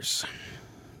Breakers.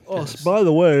 Oh, by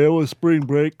the way, it was spring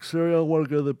break. Sorry, I don't want to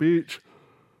go to the beach.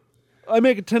 I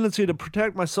make a tendency to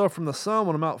protect myself from the sun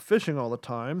when I'm out fishing all the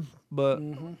time, but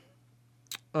Do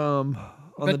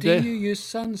you use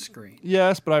sunscreen?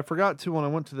 Yes, but I forgot to when I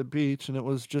went to the beach, and it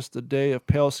was just a day of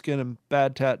pale skin and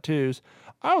bad tattoos.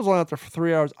 I was only out there for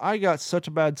 3 hours. I got such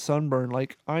a bad sunburn.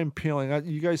 Like, I'm peeling.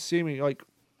 You guys see me, like,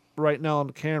 right now on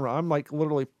the camera. I'm, like,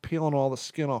 literally peeling all the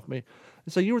skin off me.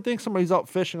 And so you would think somebody's out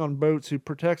fishing on boats who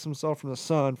protects himself from the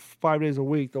sun 5 days a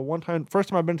week. First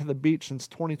time I've been to the beach since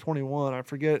 2021. I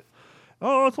forget.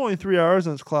 Oh, it's only 3 hours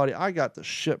and it's cloudy. I got the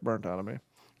shit burnt out of me.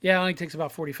 Yeah, it only takes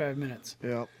about 45 minutes.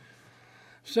 Yeah.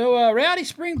 So, Rowdy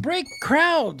Spring Break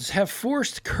crowds have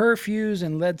forced curfews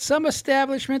and led some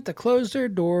establishment to close their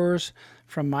doors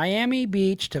from Miami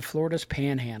Beach to Florida's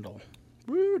Panhandle.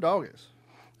 Woo, doggies.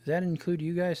 Does that include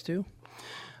you guys, too?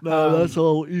 No, that's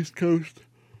all East Coast.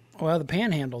 Well, the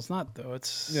Panhandle's not, though.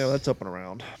 Yeah, that's up and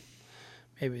around.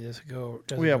 Maybe this go.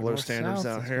 We have low standards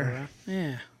down here.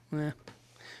 Yeah.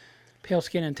 Pale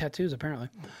skin and tattoos, apparently.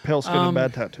 Pale skin and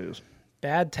bad tattoos.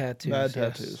 Bad tattoos. Bad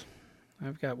yes. tattoos.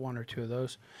 I've got one or two of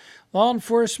those. Law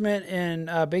enforcement in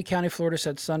Bay County, Florida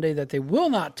said Sunday that they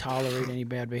will not tolerate any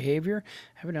bad behavior.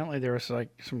 Evidently, there was like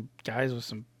some guys with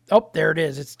some... Oh, there it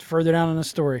is. It's further down in the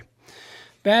story.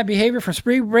 Bad behavior from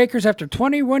spring breakers after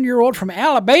 21-year-old from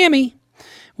Alabama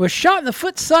was shot in the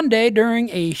foot Sunday during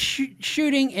a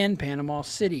shooting in Panama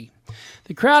City.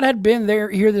 The crowd had been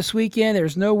here this weekend.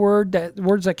 There's no words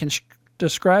that can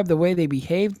describe the way they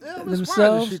behaved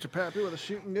themselves. Shoot your pappy with a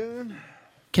shooting gun.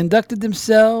 Conducted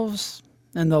themselves,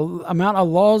 and the amount of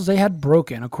laws they had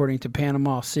broken, according to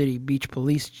Panama City Beach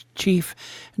Police Chief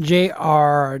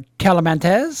J.R.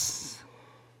 Talamantes.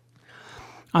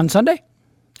 On Sunday,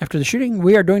 After the shooting,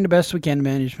 we are doing the best we can to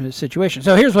manage the situation.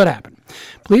 So here's what happened.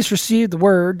 Police received the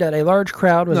word that a large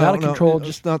crowd was out of control.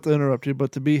 Just not to interrupt you,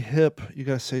 but to be hip, you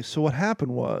got to say, so what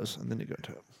happened was, and then you go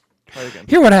to it. Try it again.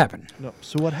 Here what happened. No.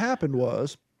 So what happened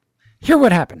was. Here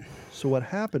what happened. So what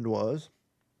happened was.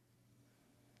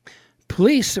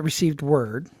 Police received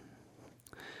word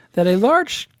that a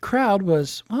large crowd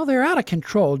was, well, they're out of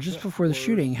control just before the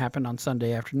shooting happened on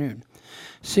Sunday afternoon.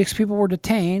 6 people were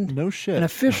detained. No shit. And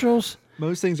officials...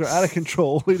 Most things are out of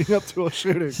control leading up to a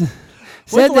shooting.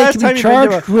 Said they can be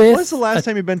charged with... When's the last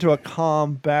time you've been to a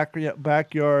calm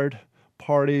backyard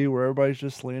party where everybody's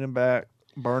just leaning back,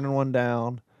 burning one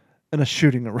down, and a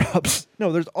shooting erupts?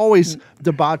 No, there's always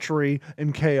debauchery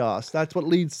and chaos. That's what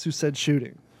leads to said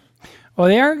shooting. Well,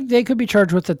 they could be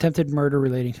charged with attempted murder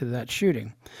relating to that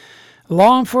shooting.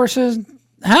 Law enforcement...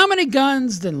 How many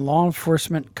guns did law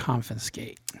enforcement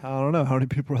confiscate? I don't know. How many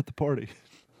people were at the party?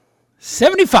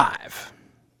 75.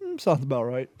 Sounds about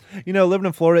right. You know, living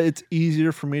in Florida, it's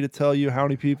easier for me to tell you how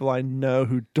many people I know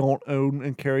who don't own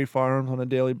and carry firearms on a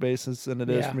daily basis than it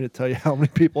is for me to tell you how many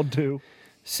people do.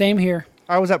 Same here.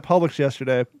 I was at Publix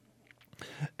yesterday,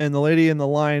 and the lady in the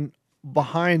line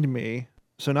behind me,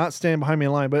 so not standing behind me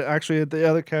in line, but actually the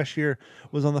other cashier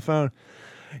was on the phone.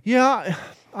 Yeah,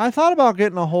 I thought about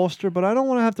getting a holster, but I don't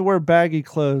want to have to wear baggy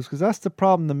clothes because that's the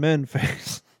problem the men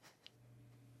face.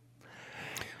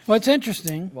 Well, it's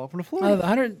interesting. Welcome to Florida. Out of the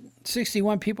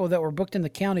 161 people that were booked in the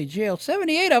county jail,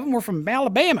 78 of them were from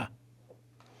Alabama.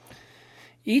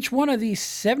 Each one of these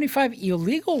 75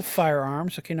 illegal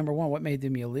firearms, okay, number one, what made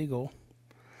them illegal,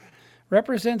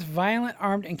 represents violent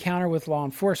armed encounter with law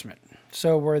enforcement.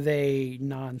 So were they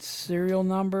non-serial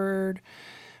numbered?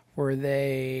 Were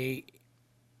they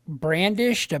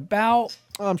brandished about?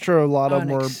 I'm sure a lot of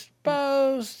them were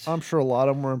exposed. I'm sure a lot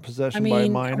of them were in possession by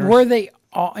minors. Were they?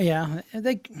 Well, I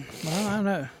don't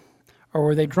know. Or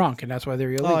were they drunk, and that's why they're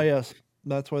illegal? Oh, yes.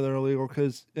 That's why they're illegal,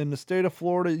 because in the state of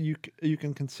Florida, you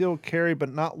can conceal carry,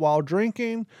 but not while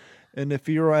drinking. And if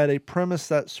you're at a premise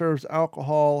that serves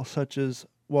alcohol, such as,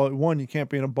 well, one, you can't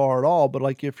be in a bar at all, but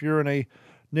like if you're in a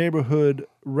neighborhood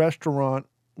restaurant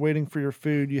waiting for your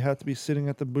food, you have to be sitting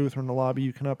at the booth or in the lobby.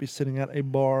 You cannot be sitting at a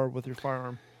bar with your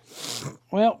firearm.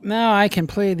 Well, now I can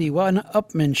play the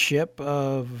one-upmanship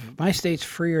of my state's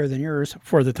freer than yours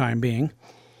for the time being.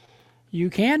 You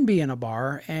can be in a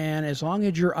bar, and as long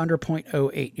as you're under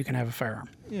 .08, you can have a firearm.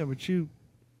 Yeah, but you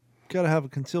got to have a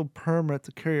concealed permit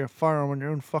to carry a firearm on your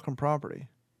own fucking property.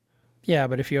 Yeah,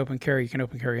 but if you open carry, you can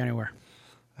open carry anywhere.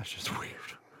 That's just weird.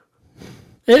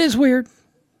 It is weird,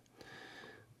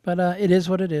 but it is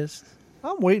what it is.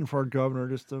 I'm waiting for our governor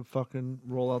just to fucking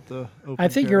roll out the open I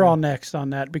think carry. you're all next on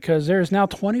that because there's now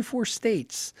 24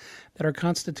 states that are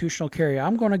constitutional carry.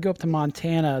 I'm going to go up to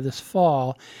Montana this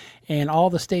fall, and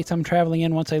all the states I'm traveling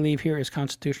in once I leave here is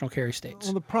constitutional carry states.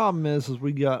 Well, the problem is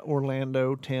we got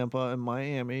Orlando, Tampa, and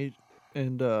Miami,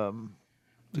 and to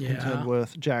contend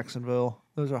with Jacksonville.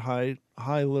 Those are high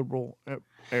liberal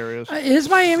areas. Is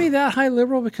Miami that high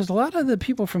liberal? Because a lot of the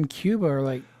people from Cuba are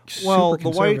like super the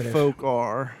white folk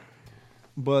are.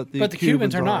 But the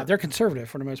Cubans are not. They're conservative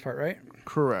for the most part, right?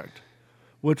 Correct.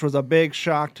 Which was a big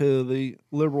shock to the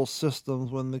liberal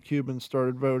systems when the Cubans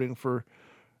started voting for...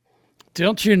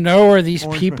 Don't you know where these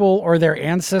people or their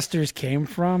ancestors came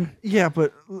from? Yeah,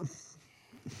 but...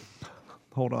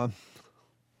 Hold on.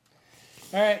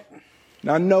 All right.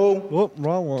 Now, no. Whoop,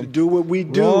 wrong one. To do what we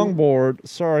do. Wrong board.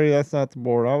 Sorry, that's not the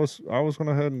board. I was going to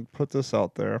go ahead and put this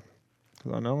out there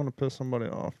because I know I'm going to piss somebody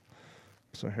off.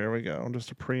 So here we go, just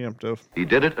a preemptive. He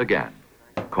did it again,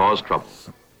 caused trouble,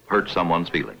 hurt someone's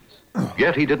feelings.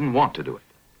 Yet he didn't want to do it.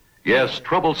 Yes,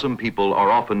 troublesome people are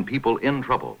often people in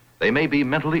trouble. They may be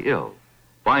mentally ill.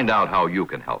 Find out how you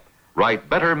can help. Write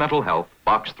Better Mental Health,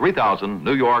 Box 3000,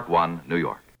 New York 1, New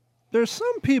York. There's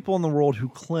some people in the world who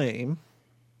claim,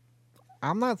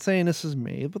 I'm not saying this is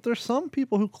me, but there's some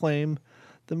people who claim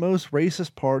the most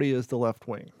racist party is the left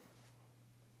wing.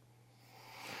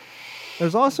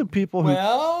 There's also people who...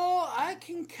 Well, I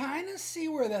can kind of see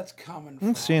where that's coming from.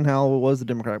 I'm seeing how it was the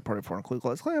Democratic Party for a Ku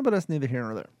Klux Klan, but that's neither here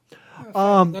nor there. They're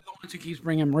the ones who keeps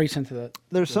bringing race into that.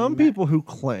 There's some people who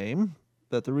claim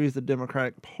that the reason the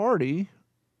Democratic Party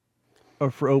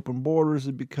are for open borders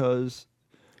is because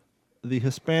the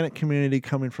Hispanic community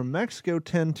coming from Mexico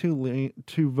tend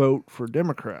to vote for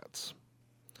Democrats.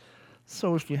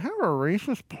 So if you have a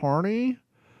racist party...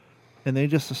 and they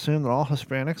just assume that all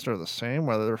Hispanics are the same,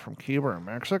 whether they're from Cuba or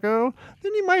Mexico,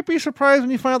 then you might be surprised when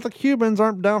you find out the Cubans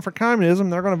aren't down for communism.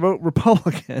 They're going to vote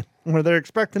Republican, where they're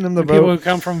expecting them to vote. People who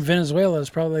come from Venezuela is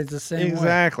probably the same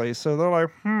Exactly. Way. So they're like,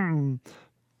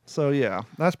 So yeah,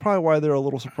 that's probably why they're a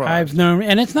little surprised. I've known,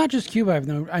 and it's not just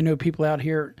Cuba. I know people out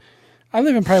here. I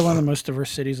live in probably one of the most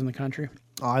diverse cities in the country.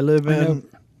 I live in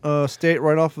a state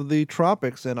right off of the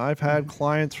tropics, and I've had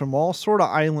clients from all sort of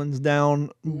islands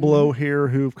down below here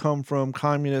who've come from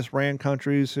communist ran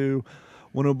countries who,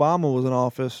 when Obama was in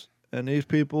office, and these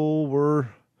people were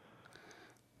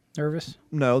nervous.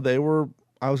 No, they were.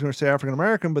 I was going to say African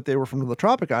American, but they were from the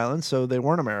tropic islands, so they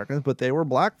weren't Americans, but they were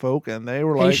black folk, and they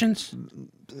were Haitians?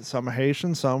 like some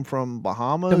Haitians, some from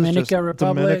Bahamas, Dominica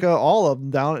Republic. Dominica, all of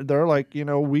them down. They're like,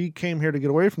 we came here to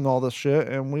get away from all this shit,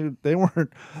 and they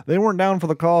weren't down for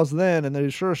the cause then, and they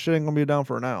sure shit ain't gonna be down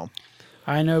for it now.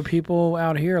 I know people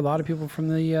out here, a lot of people from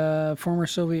the former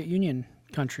Soviet Union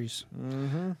countries.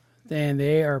 Mm-hmm. And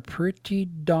they are pretty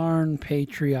darn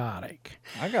patriotic.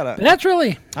 I got a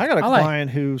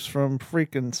client who's from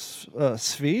freaking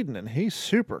Sweden, and he's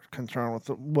super concerned with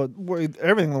what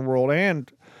everything in the world, and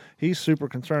he's super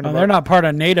concerned about. They're not part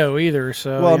of NATO either,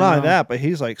 so. Well, not that, but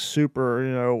he's like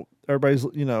super. Everybody's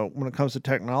when it comes to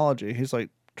technology, he's like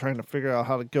trying to figure out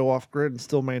how to go off grid and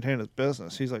still maintain his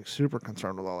business. He's like super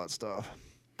concerned with all that stuff.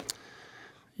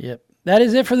 Yep. That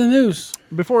is it for the news.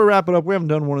 Before we wrap it up, we haven't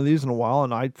done one of these in a while,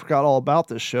 and I forgot all about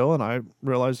this show, and I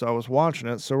realized I was watching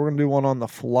it, so we're going to do one on the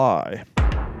fly.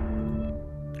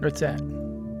 What's that?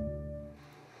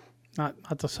 Not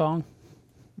the song?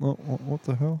 What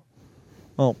the hell?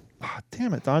 Oh,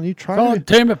 damn it, Don. You try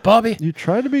damn it, Bobby. You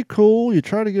try to be cool. You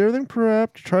try to get everything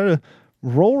prepped. You try to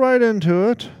roll right into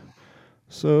it.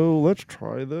 So let's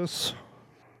try this.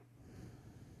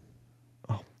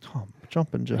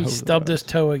 Jumping Jehovah. He stubbed his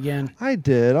toe again. I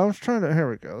did. I was trying to. Here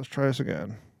we go. Let's try this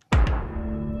again.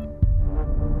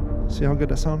 See how good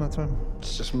that sound that time?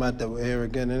 It's just mad that we're here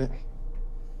again, innit?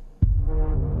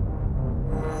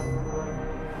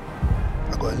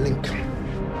 I got a link.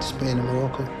 Spain and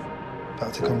Morocco.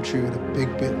 About to come true with a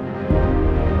big bit.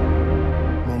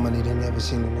 More money than you ever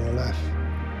seen in your life.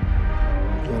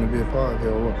 You want to be a part of it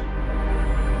or what?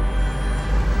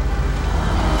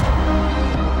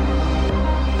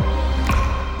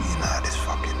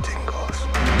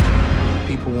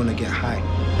 People want to get high.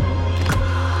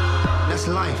 That's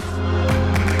life.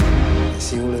 You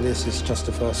see, all of this is just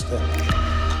the first step.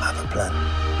 I have a plan.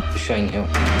 Shane Hill.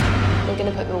 You're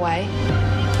going to put me away.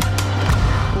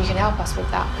 You can help us with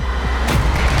that.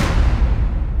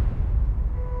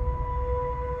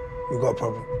 We've got a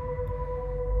problem.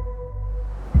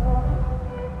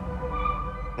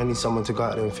 I need someone to go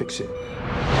out there and fix it.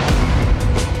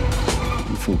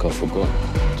 You think I forgot?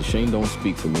 Shane don't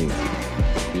speak for me.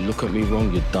 You look at me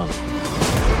wrong, you're done.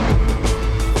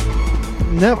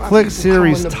 Netflix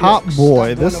series Top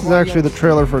Boy. This is actually the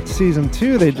trailer for season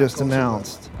 2 they just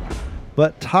announced.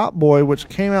 But Top Boy, which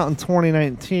came out in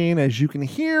 2019, as you can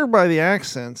hear by the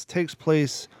accents, takes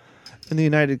place in the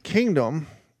United Kingdom.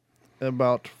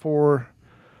 About 4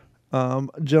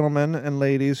 gentlemen and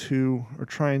ladies who are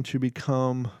trying to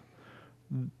become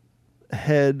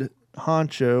head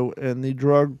honcho and the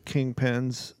drug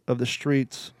kingpins of the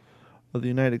streets of the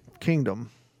United Kingdom,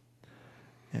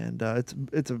 and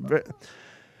it's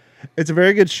a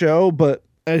very good show. But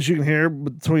as you can hear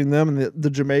between them and the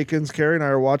Jamaicans, Carrie and I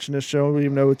are watching this show,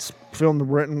 even though it's filmed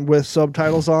and written with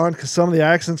subtitles on, because some of the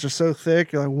accents are so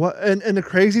thick. You're like, what? And the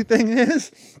crazy thing is,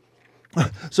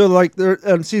 so like they're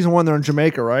in season 1, they're in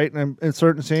Jamaica, right? And in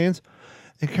certain scenes,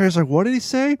 and Carrie's like, "What did he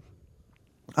say?"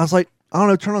 I was like, "I don't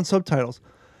know. Turn on subtitles."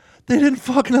 They didn't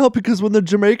fucking help because when the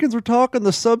Jamaicans were talking,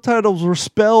 the subtitles were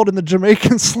spelled in the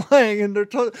Jamaican slang, and they're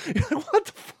you're like, what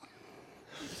the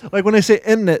fuck? Like when they say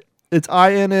 "innit," it's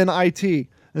INNIT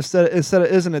instead of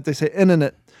 "isn't it," they say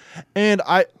 "innit." And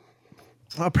I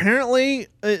apparently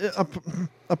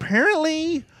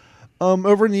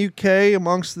over in the UK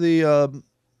amongst the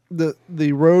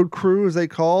road crew, as they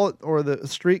call it, or the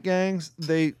street gangs,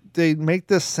 they make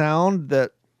this sound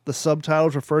that the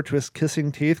subtitles refer to as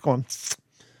kissing teeth, going.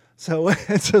 So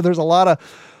there's a lot of,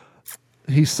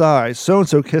 he sighs,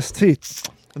 so-and-so kissed teeth.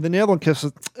 And then the other one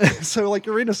kisses. So like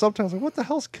you're reading a subtitles, like what the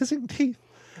hell's kissing teeth?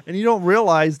 And you don't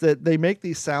realize that they make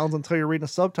these sounds until you're reading the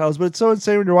subtitles. But it's so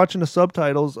insane when you're watching the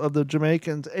subtitles of the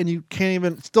Jamaicans and you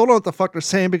still don't know what the fuck they're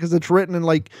saying because it's written in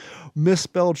like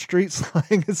misspelled street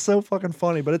slang. It's so fucking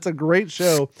funny, but it's a great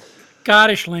show.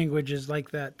 Scottish language is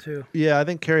like that too. Yeah, I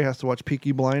think Carrie has to watch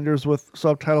Peaky Blinders with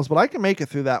subtitles, but I can make it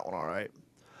through that one all right.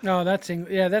 No, that's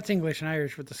English and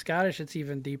Irish. With the Scottish, it's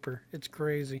even deeper. It's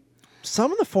crazy.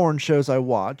 Some of the foreign shows I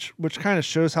watch, which kind of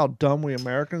shows how dumb we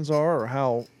Americans are or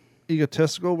how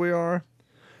egotistical we are.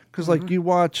 Because like you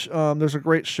watch, there's a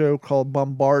great show called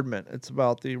Bombardment. It's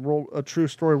about a true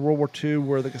story of World War II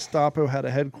where the Gestapo had a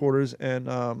headquarters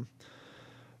in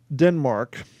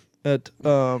Denmark. at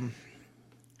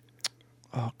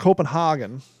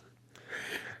Copenhagen,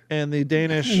 and the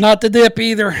Danish not the dip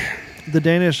either. The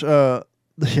Danish, yeah,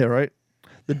 right.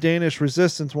 The Danish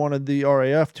resistance wanted the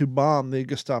RAF to bomb the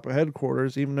Gestapo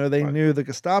headquarters, even though they knew the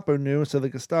Gestapo knew. So the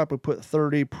Gestapo put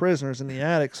 30 prisoners in the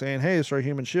attic, saying, "Hey, it's our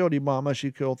human shield. You bomb us,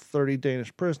 you killed 30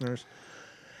 Danish prisoners."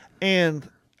 And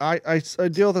I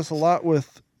deal with this a lot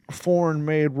with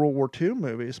foreign-made World War II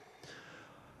movies.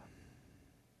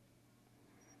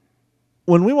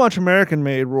 When we watch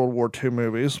American-made World War II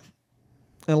movies,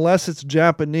 unless it's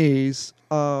Japanese,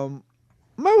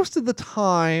 most of the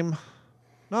time,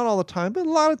 not all the time, but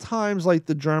a lot of times, like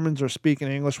the Germans are speaking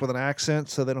English with an accent,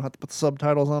 so they don't have to put the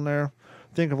subtitles on there.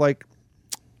 Think of like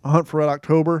A Hunt for Red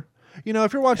October. You know,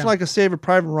 if you're watching like a Saving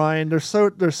Private Ryan, there's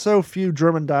so few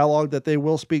German dialogue that they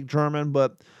will speak German,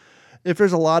 but if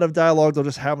there's a lot of dialogue, they'll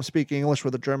just have them speak English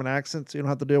with a German accent, so you don't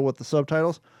have to deal with the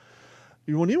subtitles.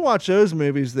 When you watch those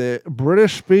movies, the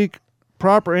British speak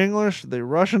proper English, the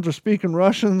Russians are speaking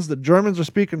Russians, the Germans are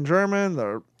speaking German,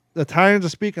 the Italians are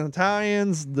speaking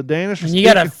Italians, the Danish are and you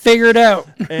got to figure it out.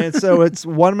 And so it's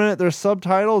 1 minute there's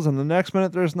subtitles and the next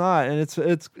minute there's not. And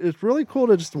it's really cool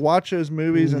to just watch those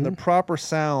movies and the proper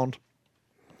sound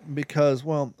because,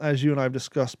 well, as you and I have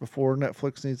discussed before,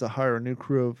 Netflix needs to hire a new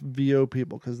crew of VO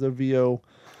people because their VO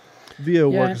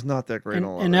work is not that great.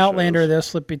 In Outlander, they'll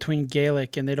slip between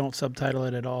Gaelic and they don't subtitle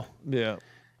it at all. Yeah.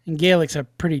 And Gaelic's a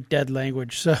pretty dead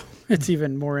language, so it's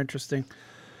even more interesting.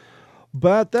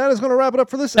 But that is going to wrap it up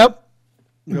for this. Nope.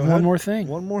 Go One ahead. more thing.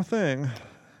 One more thing.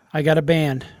 I got a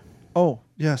band. Oh,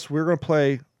 yes. We're going to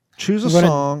play Choose a We're gonna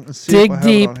Song and see dig if I have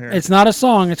deep. it on here. It's not a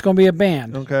song. It's going to be a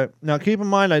band. Okay. Now, keep in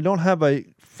mind, I don't have a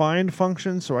find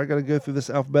function, so I got to go through this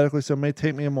alphabetically, so it may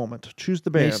take me a moment. Choose the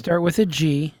band. They start with a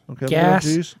G. Okay, Gas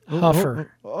G's. Huffer.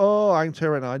 Oh, I can tell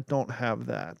you right now, I don't have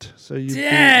that. So you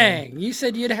Dang! You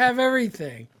said you'd have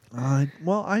everything.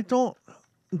 Well, I don't.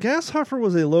 Gas Huffer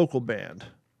was a local band.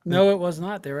 No, it was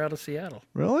not. They were out of Seattle.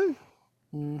 Really?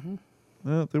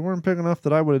 Mm-hmm. They weren't big enough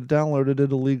that I would have downloaded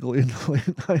it illegally in the late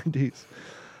 90s.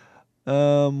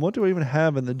 What do we even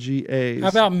have in the GAs? How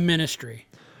about Ministry?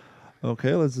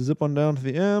 Okay, let's zip on down to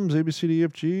the M's, A, B, C, D,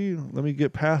 F, G. Let me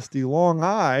get past the long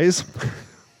I's.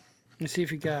 Let's see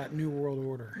if you got New World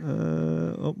Order.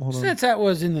 Hold on. Since that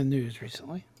was in the news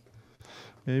recently.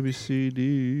 A, B, C,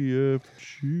 D, F,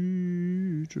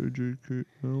 G, J, J, K,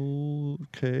 L,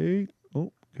 K.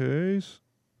 Oh, K's.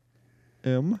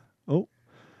 M. Oh.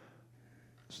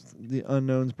 The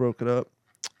unknowns broke it up.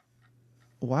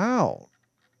 Wow.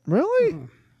 Really?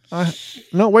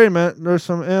 No, wait a minute. There's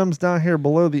some M's down here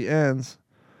below the N's.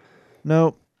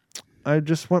 No. I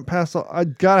just went past all... I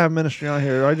gotta have Ministry on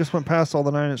here. I just went past all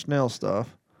the Nine Inch Nails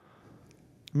stuff.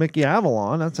 Mickey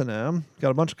Avalon, that's an M.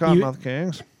 Got a bunch of Cottonmouth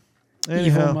Kings.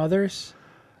 Anyhow, Evil Mothers?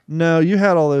 No, you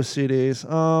had all those CDs.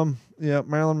 Yeah,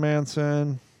 Marilyn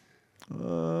Manson.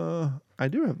 I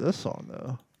do have this song,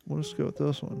 though. We'll just go with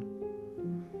this one.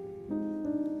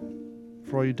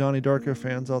 For all you Donnie Darko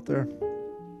fans out there.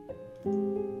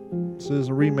 This is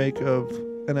a remake of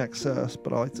NXS,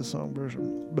 but I like the song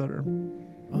version better.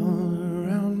 All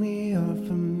around me are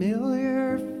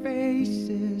familiar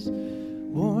faces,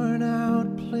 worn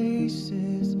out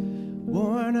places,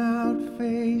 worn out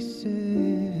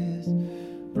faces,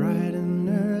 bright and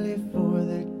early for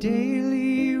their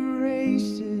daily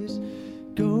races,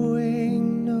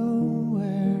 going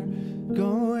nowhere,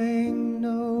 going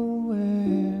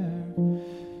nowhere.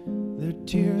 Their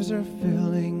tears are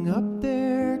filling up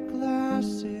their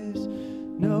glasses,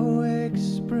 no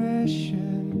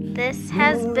expression. This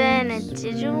has been a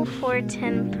Digital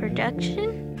 410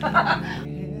 production.